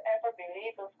 whosoever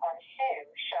believeth on him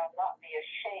shall not be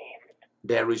ashamed.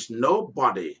 There is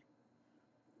nobody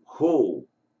who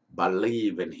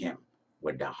believes in him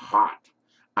with the heart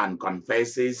and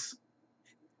confesses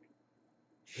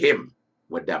him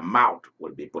with the mouth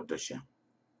will be put to shame.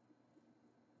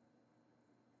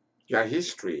 Your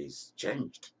history is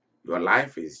changed. Your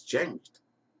life is changed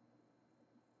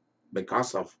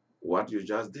because of what you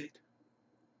just did.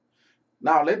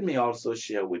 Now, let me also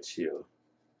share with you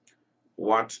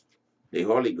what the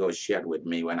Holy Ghost shared with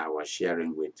me when I was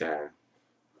sharing with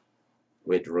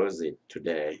Rosie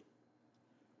today.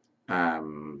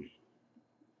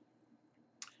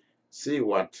 See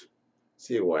what,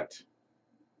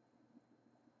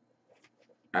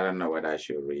 I don't know what I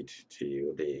should read to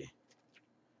you,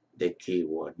 the key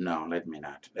word. No, let me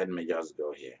not. Let me just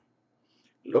go here.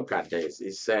 Look at this.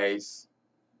 It says,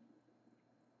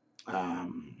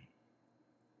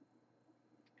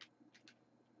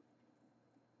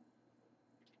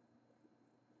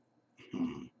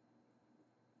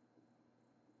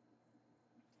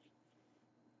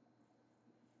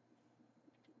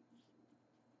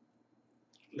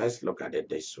 let's look at it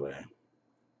this way.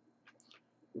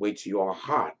 With your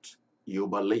heart, you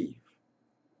believe.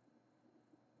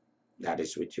 That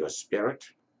is with your spirit,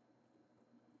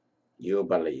 you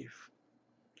believe.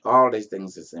 All these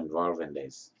things is involved in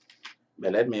this.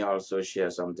 But let me also share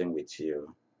something with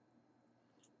you.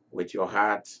 With your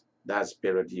heart, that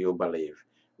spirit, you believe.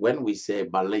 When we say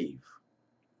believe,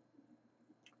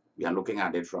 we are looking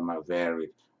at it from a very,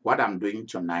 what I'm doing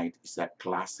tonight is a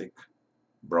classic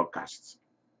broadcast.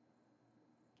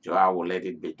 So I will let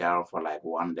it be there for like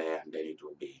one day and then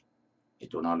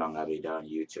it will no longer be there on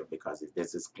YouTube because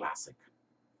this is classic.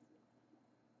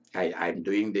 I'm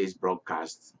doing this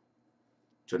broadcast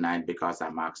tonight because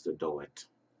I'm asked to do it.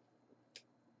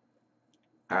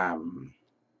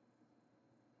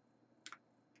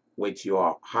 With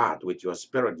your heart, with your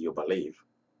spirit, you believe.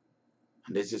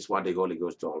 And this is what the Holy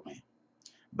Ghost told me.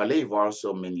 Believe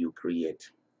also means you create.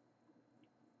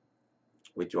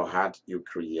 With your heart, you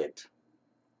create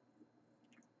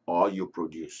or you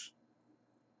produce.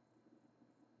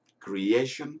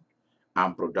 Creation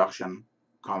and production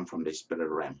come from the spirit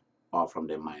realm or from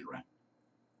the mind realm.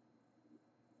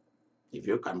 If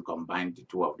you can combine the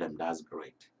two of them, that's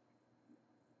great.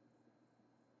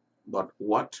 But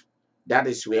that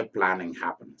is where planning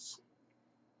happens.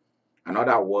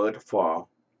 Another word for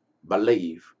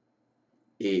believe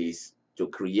is to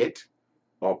create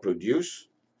or produce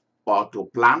or to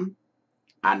plan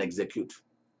and execute.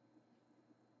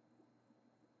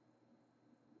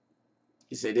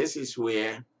 You see, this is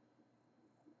where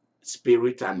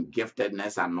spirit and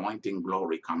giftedness, anointing,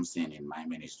 glory comes in my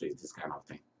ministry, this kind of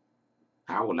thing.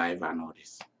 How will I ever know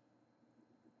this?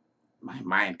 My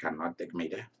mind cannot take me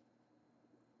there.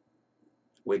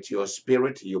 With your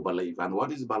spirit, you believe. And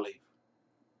what is belief?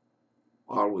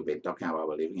 All we've been talking about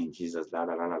believing in Jesus, la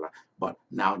la la la la. But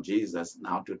now Jesus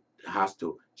has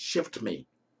to shift me.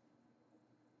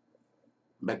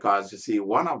 Because you see,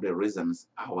 one of the reasons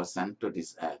I was sent to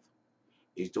this earth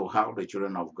is to help the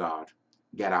children of God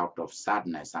get out of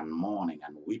sadness and mourning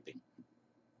and weeping,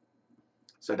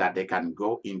 so that they can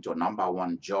go into number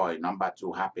one, joy, number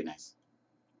two, happiness.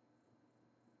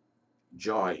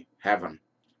 Joy, heaven,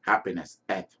 happiness,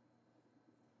 earth.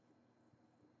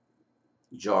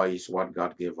 Joy is what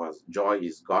God gave us. Joy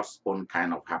is God's own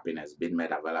kind of happiness being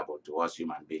made available to us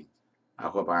human beings. I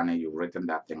hope, Annie, you've written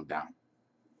that thing down.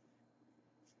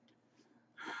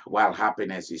 Well,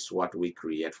 happiness is what we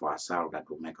create for ourselves that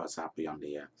will make us happy on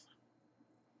the earth.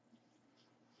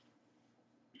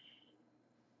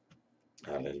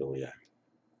 Hallelujah.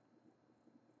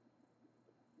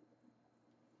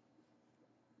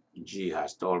 G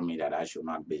has told me that I should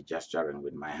not be gesturing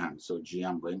with my hands. So G,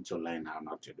 I'm going to learn how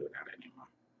not to do that anymore.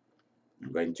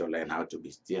 I'm going to learn how to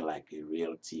be still like a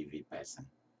real TV person.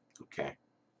 Okay.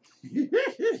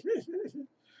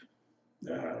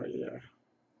 Yeah.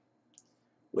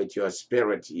 With your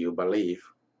spirit, you believe.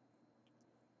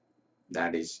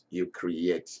 That is, you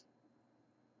create,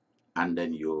 and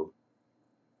then you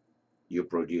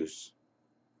produce.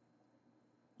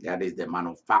 That is the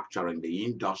manufacturing, the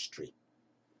industry,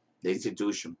 the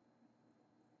institution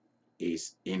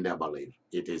is in the belief.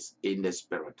 It is in the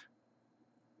spirit.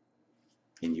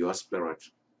 In your spirit,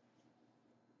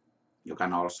 you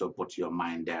can also put your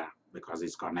mind there because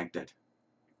it's connected.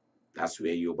 That's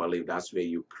where you believe. That's where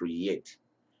you create.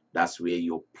 That's where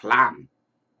you plan.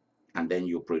 And then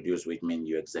you produce, which means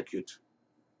you execute.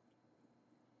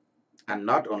 And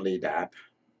not only that,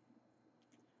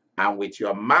 and with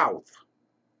your mouth,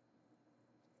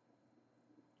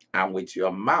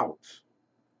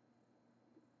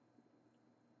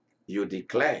 you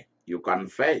declare, you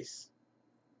confess.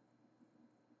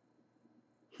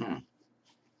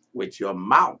 With your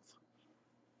mouth,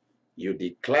 you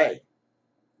declare.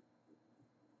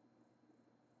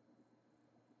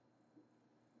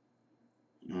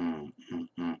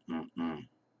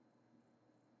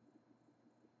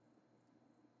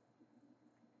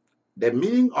 The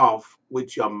meaning of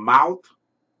with your mouth,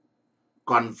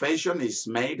 confession is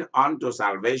made unto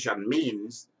salvation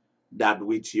means that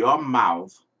with your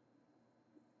mouth,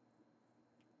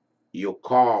 you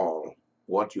call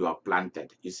what you have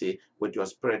planted. You see, with your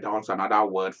spirit, also another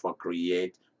word for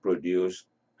create, produce,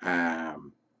 plan,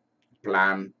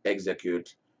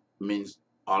 execute, means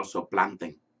also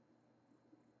planting.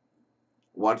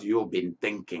 What you've been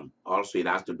thinking, also it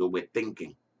has to do with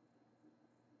thinking.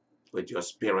 With your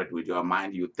spirit, with your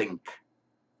mind, you think.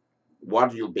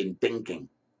 What you've been thinking,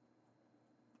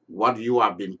 what you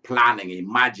have been planning,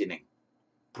 imagining,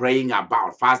 praying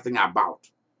about, fasting about,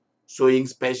 sowing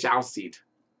special seed.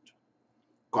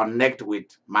 Connect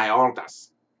with my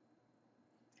altars.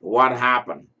 What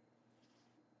happened?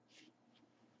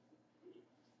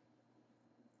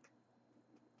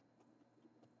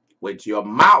 With your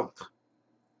mouth,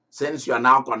 since you are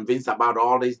now convinced about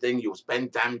all these things, you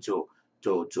spend time to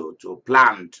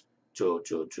plant,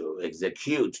 to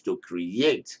execute, to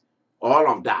create, all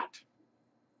of that.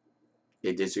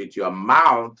 It is with your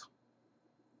mouth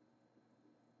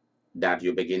that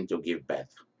you begin to give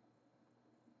birth.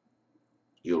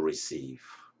 You receive.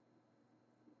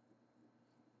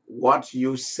 What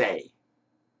you say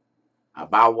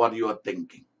about what you are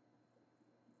thinking,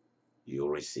 you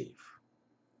receive.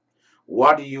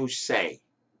 What do you say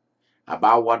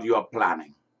about what you are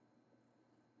planning,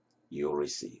 you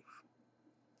receive.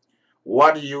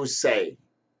 What do you say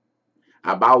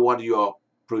about what you're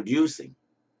producing?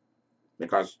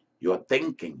 Because you're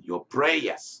thinking, your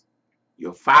prayers,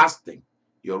 you're fasting,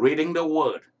 you're reading the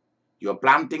word, you're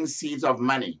planting seeds of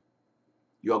money,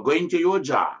 you're going to your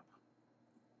job.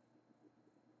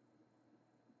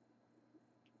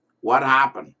 What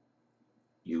happened?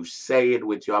 You say it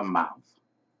with your mouth,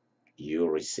 you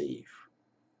receive.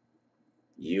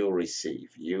 You receive,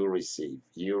 you receive,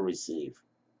 you receive,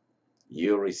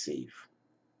 you receive.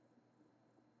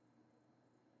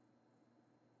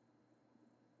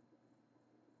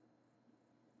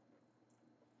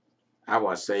 I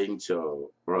was saying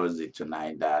to Rosie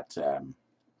tonight that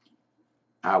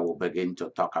I will begin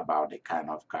to talk about the kind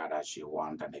of car that she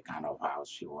wants and the kind of house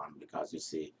she wants, because you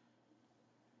see,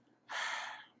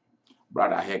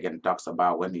 Brother Hagen talks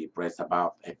about when he prays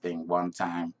about a thing one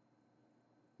time,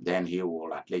 then he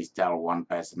will at least tell one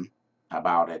person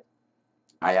about it.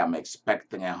 I am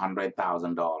expecting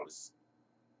 $100,000.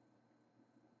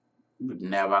 You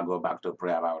never go back to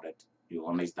pray about it. You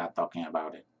only start talking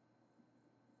about it.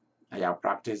 I have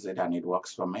practiced it and it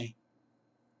works for me.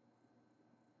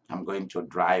 I'm going to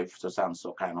drive to some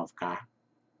so kind of car.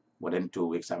 Within 2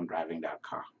 weeks, I'm driving that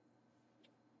car.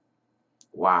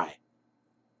 Why?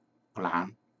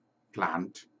 Plant,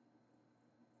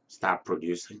 start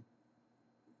producing,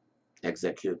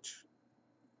 execute,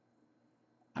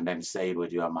 and then say it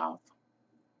with your mouth.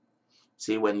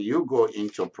 See, when you go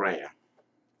into prayer,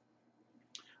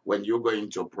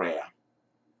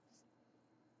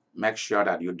 make sure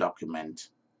that you document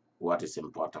what is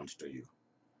important to you.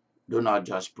 Do not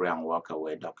just pray and walk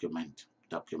away. Document.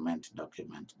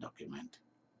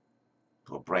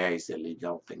 For prayer is a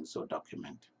legal thing, so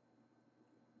document.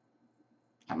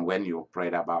 And when you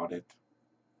prayed about it,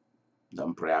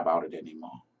 don't pray about it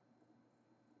anymore.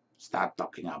 Start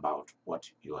talking about what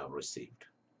you have received.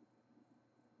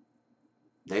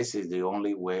 This is the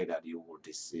only way that you will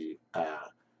deceive.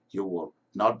 You will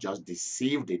not just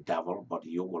deceive the devil, but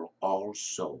you will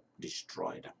also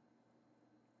destroy them.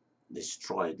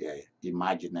 Destroy their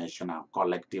imagination and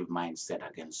collective mindset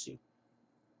against you.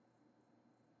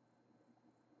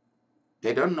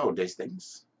 They don't know these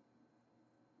things.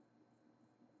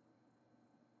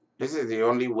 This is the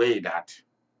only way that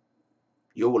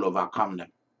you will overcome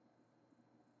them.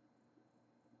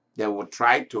 They will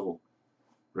try to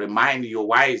remind you,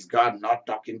 why is God not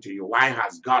talking to you? Why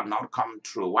has God not come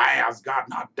through? Why has God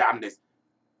not done this?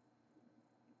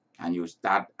 And you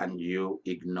start and you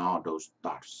ignore those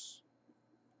thoughts.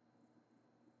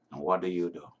 And what do you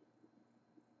do?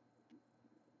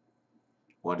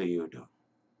 What do you do?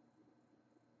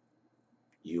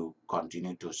 You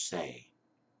continue to say,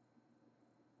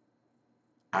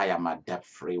 I am a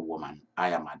debt-free woman.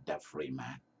 I am a debt-free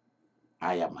man.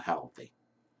 I am healthy.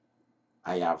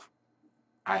 I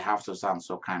have so and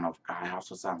so kind of car. I have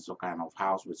so and so kind of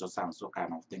house with so and so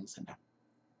kind of things in them.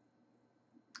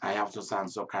 I have so and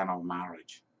so kind of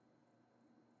marriage.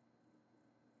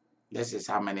 This is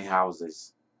how many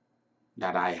houses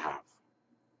that I have.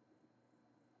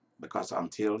 Because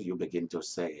until you begin to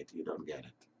say it, you don't get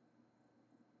it.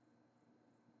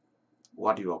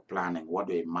 What you are planning, what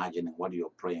you're imagining, what you're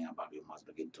praying about, you must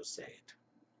begin to say it.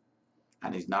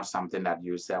 And it's not something that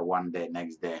you say one day,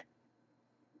 next day.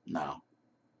 No.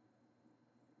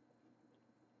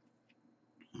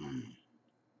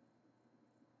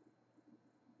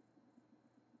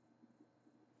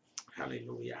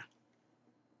 Hallelujah.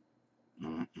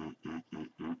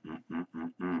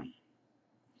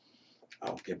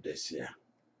 I'll keep this here.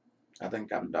 I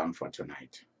think I'm done for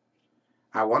tonight.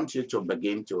 I want you to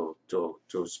begin to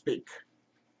speak.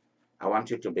 I want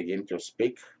you to begin to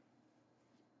speak.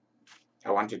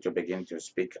 I want you to begin to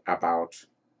speak about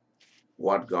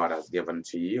what God has given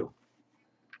to you.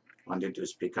 I want you to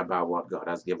speak about what God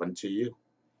has given to you.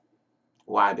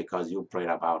 Why? Because you prayed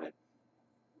about it.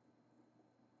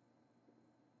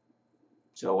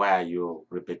 So why are you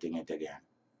repeating it again?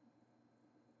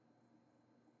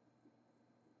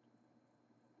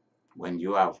 When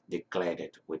you have declared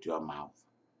it with your mouth,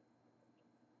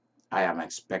 I am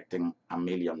expecting $1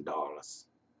 million.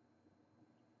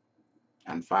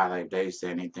 And Father, if there is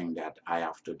anything that I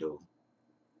have to do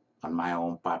on my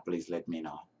own part, please let me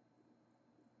know.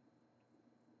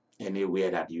 Anywhere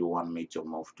that you want me to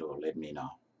move to, let me know.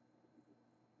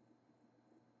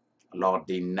 Lord,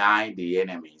 deny the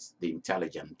enemies, the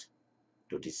intelligent,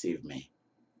 to deceive me.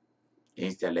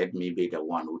 Instead, let me be the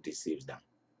one who deceives them.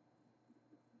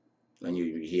 When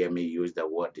you hear me use the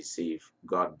word deceive,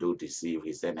 God do deceive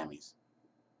his enemies.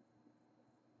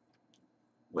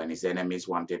 When his enemies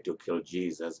wanted to kill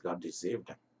Jesus, God deceived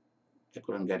them. They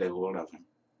couldn't get a hold of him.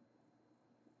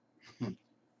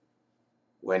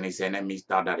 When his enemies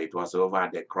thought that it was over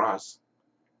at the cross,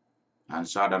 and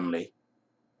suddenly,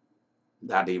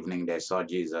 that evening, they saw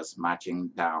Jesus marching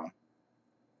down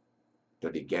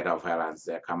to the gate of hell and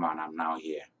said, come on, I'm now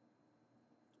here.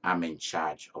 I'm in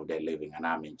charge of the living and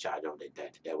I'm in charge of the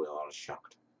dead. They were all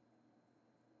shocked.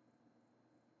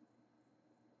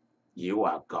 You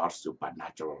are God's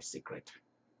supernatural secret.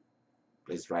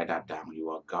 Please write that down. You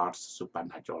are God's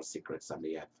supernatural secrets on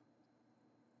the earth.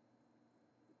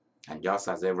 And just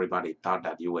as everybody thought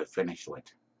that you were finished with,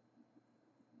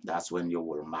 that's when you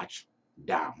will march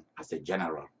down as a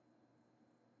general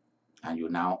and you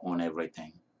now own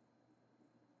everything.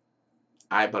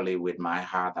 I believe with my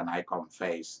heart and I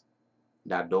confess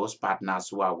that those partners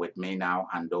who are with me now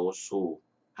and those who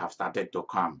have started to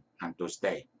come and to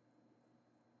stay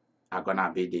are going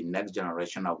to be the next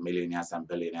generation of millionaires and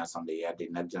billionaires on the earth, the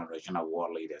next generation of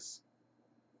world leaders.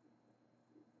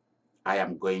 I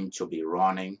am going to be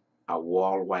running a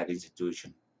worldwide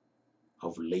institution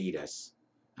of leaders,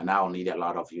 and I'll need a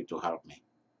lot of you to help me.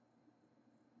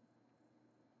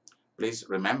 Please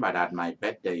remember that my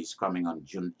birthday is coming on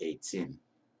June 18.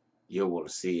 You will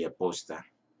see a poster.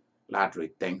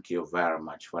 Ladri, thank you very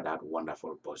much for that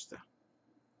wonderful poster.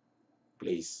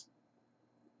 Please,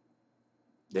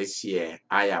 this year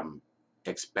I am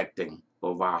expecting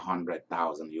over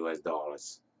 100,000 US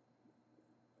dollars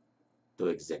to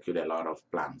execute a lot of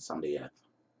plans on the earth.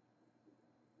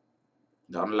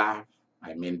 Don't laugh,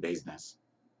 I mean business.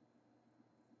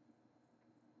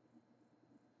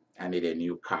 I need a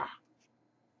new car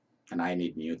and I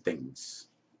need new things.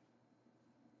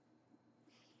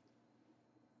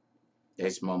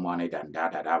 There's more money than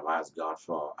that I've asked God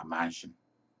for a mansion.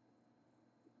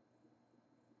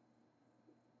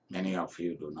 Many of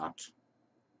you do not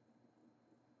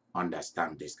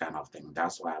understand this kind of thing.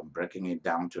 That's why I'm breaking it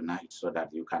down tonight so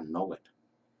that you can know it.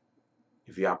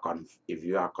 If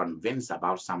you are convinced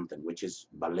about something, which is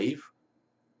belief,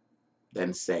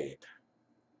 then say it.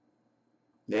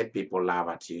 Let people laugh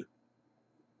at you.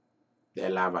 They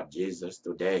laugh at Jesus.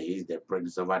 Today he's the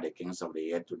prince over the kings of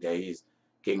the earth. Today he's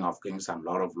King of kings and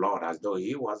Lord of lords, as though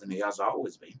he wasn't. He has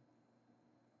always been.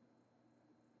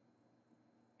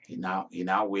 He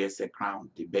now wears a crown.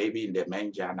 The baby in the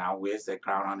manger now wears a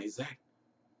crown on his head.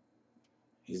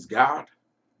 He's God.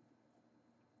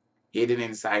 Hidden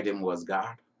inside him was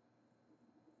God.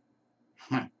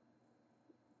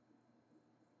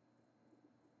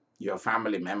 Your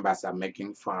family members are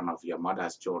making fun of your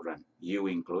mother's children, you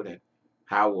included.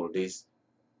 How will this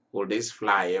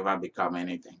fly ever become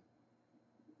anything?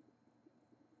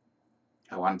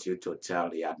 I want you to tell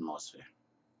the atmosphere.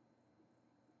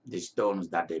 The stones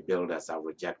that the builders have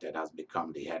rejected has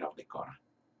become the head of the corner.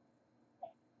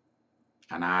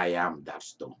 And I am that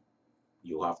stone.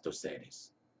 You have to say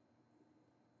this.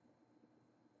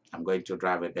 I'm going to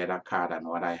drive a better car than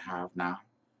what I have now.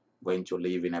 I'm going to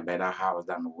live in a better house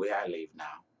than where I live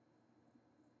now.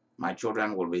 My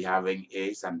children will be having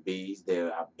A's and B's. They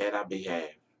are better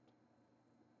behaved.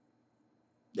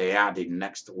 They are the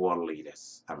next world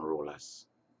leaders and rulers.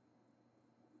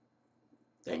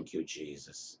 Thank you,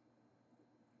 Jesus.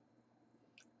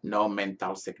 No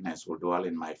mental sickness will dwell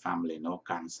in my family, no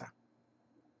cancer.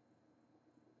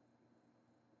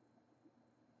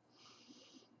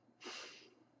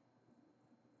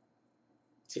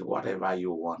 See, whatever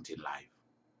you want in life,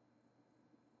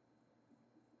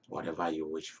 whatever you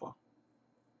wish for,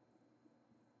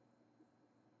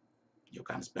 you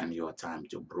can spend your time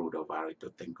to brood over it, to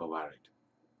think over it,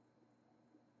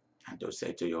 and to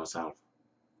say to yourself,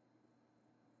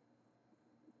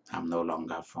 I'm no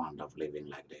longer fond of living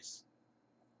like this.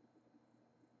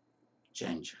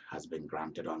 Change has been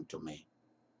granted unto me.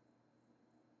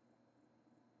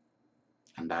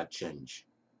 And that change,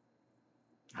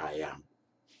 I am,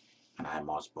 and I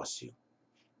must pursue.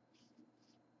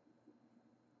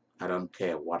 I don't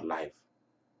care what life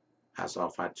has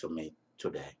offered to me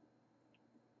today.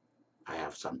 I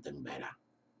have something better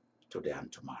today and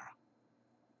tomorrow.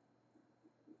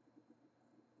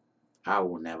 I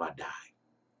will never die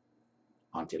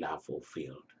until I have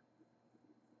fulfilled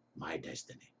my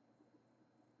destiny.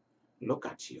 Look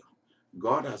at you.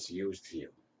 God has used you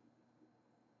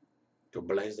to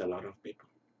bless a lot of people,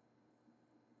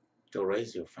 to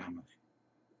raise your family.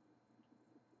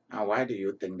 And why do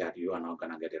you think that you are not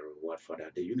going to get a reward for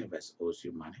that? The universe owes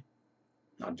you money,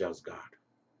 not just God.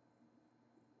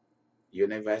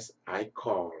 Universe, I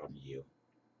call on you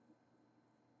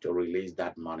to release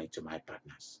that money to my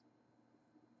partners.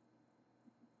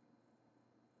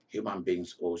 Human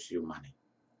beings owe you money.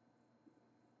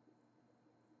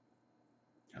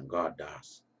 And God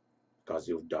does, because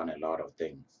you've done a lot of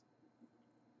things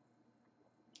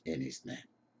in his name.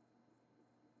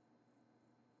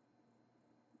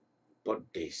 Put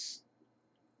this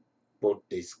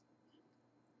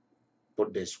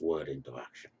word into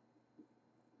action.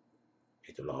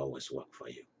 It will always work for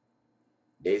you.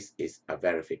 This is a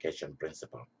verification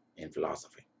principle in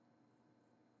philosophy.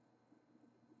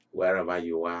 Wherever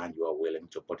you are and you are willing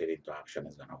to put it into action,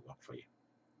 it's going to work for you.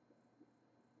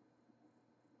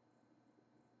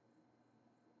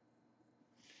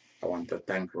 I want to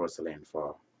thank Rosalind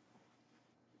for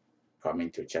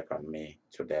coming to check on me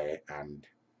today, and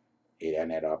it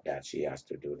ended up that she has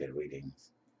to do the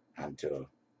readings and to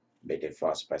be the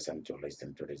first person to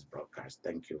listen to this broadcast.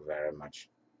 Thank you very much.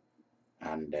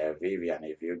 And Vivian,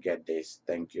 if you get this,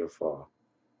 thank you for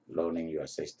loaning your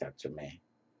sister to me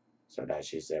so that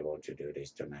she's able to do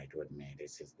this tonight with me.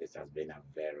 This has been a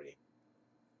very,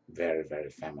 very,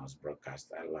 very famous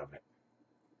broadcast. I love it.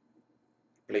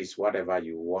 Please, whatever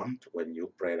you want, when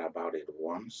you prayed about it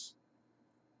once,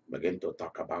 begin to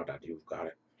talk about that. You've got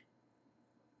it.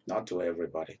 Not to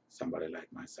everybody. Somebody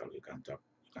like myself, you can talk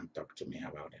to me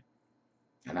about it.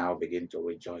 And I'll begin to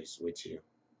rejoice with you.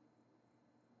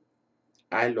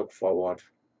 I look forward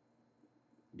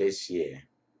this year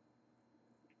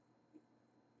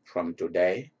from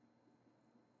today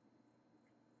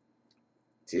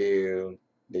till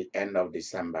the end of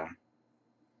December.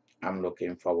 I'm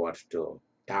looking forward to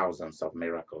thousands of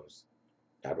miracles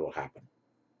that will happen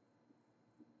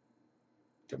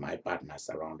to my partners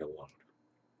around the world.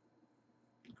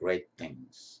 Great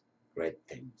things will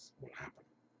happen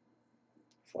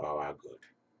for our good.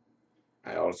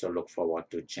 I also look forward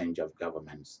to change of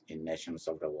governments in nations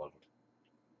of the world.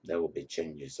 There will be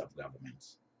changes of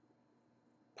governments.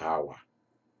 Power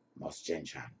must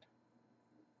change hand.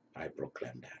 I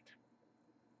proclaim that.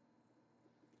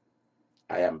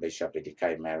 I am Bishop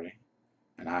Idika Imeri,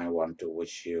 and I want to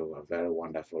wish you a very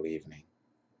wonderful evening.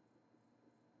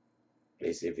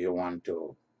 Please, if you want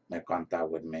to make contact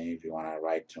with me, if you want to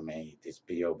write to me, it is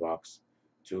P.O. Box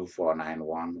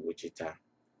 2491, Wichita,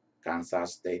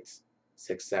 Kansas State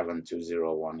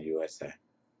 67201, USA.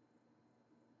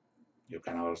 You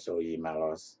can also email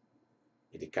us,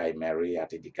 Idika Imeri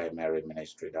at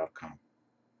idikaimeriministry.com.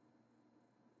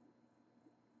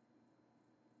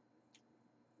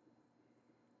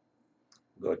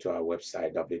 Go to our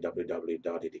website,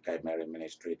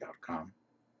 www.idikaimeriministry.com,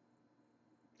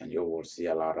 and you will see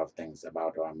a lot of things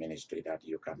about our ministry that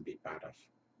you can be part of.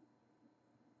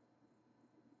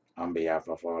 On behalf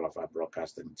of all of our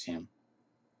broadcasting team,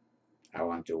 I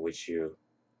want to wish you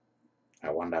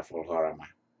a wonderful HORAMA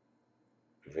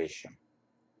vision,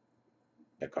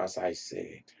 because I see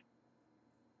it,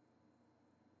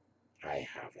 I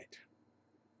have it.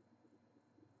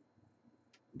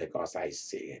 Because I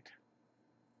see it,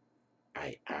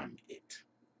 I am it.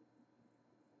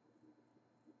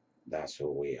 That's who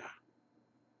we are.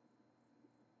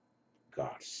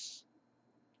 God's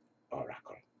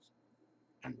oracle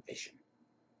and vision.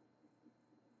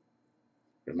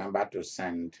 Remember to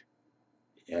send,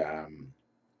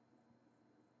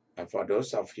 for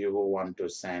those of you who want to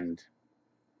send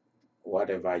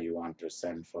whatever you want to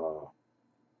send for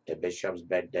the bishop's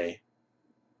birthday,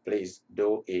 please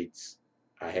do it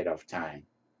ahead of time.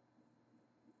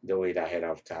 Do it ahead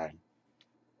of time,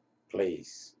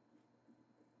 please,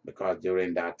 because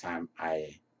during that time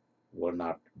I will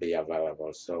not be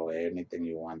available. So anything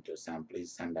you want to send,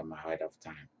 please send them ahead of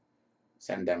time.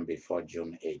 Send them before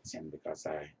June 18, because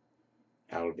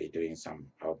I'll be training some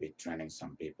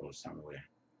people somewhere.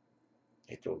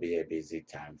 It will be a busy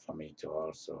time for me to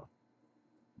also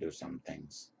do some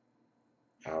things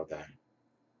out there.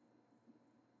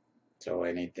 So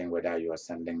anything, whether you are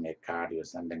sending a card, you're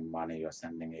sending money, you're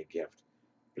sending a gift,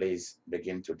 please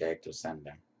begin today to send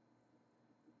them.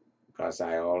 Because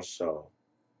I'll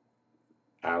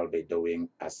be doing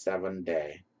a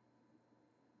 7-day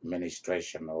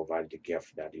ministration over the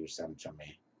gift that you sent to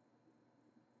me.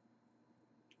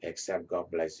 Except God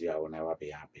bless you, I will never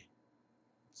be happy.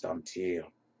 So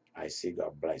until I see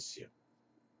God bless you,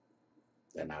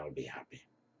 then I will be happy.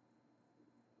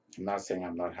 I'm not saying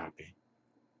I'm not happy,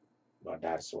 but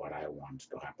that's what I want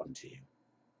to happen to you.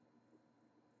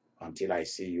 Until I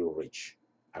see you rich,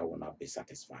 I will not be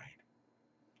satisfied.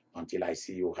 Until I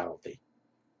see you healthy,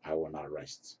 I will not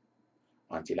rest.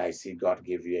 Until I see God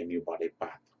give you a new body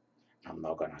path, I'm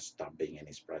not going to stop being in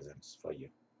His presence for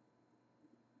you.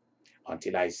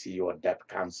 Until I see your debt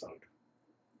canceled,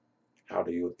 how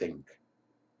do you think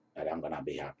that I'm going to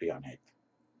be happy on it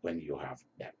when you have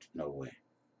debt? No way.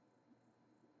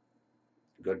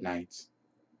 Good night,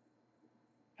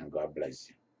 and God bless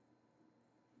you.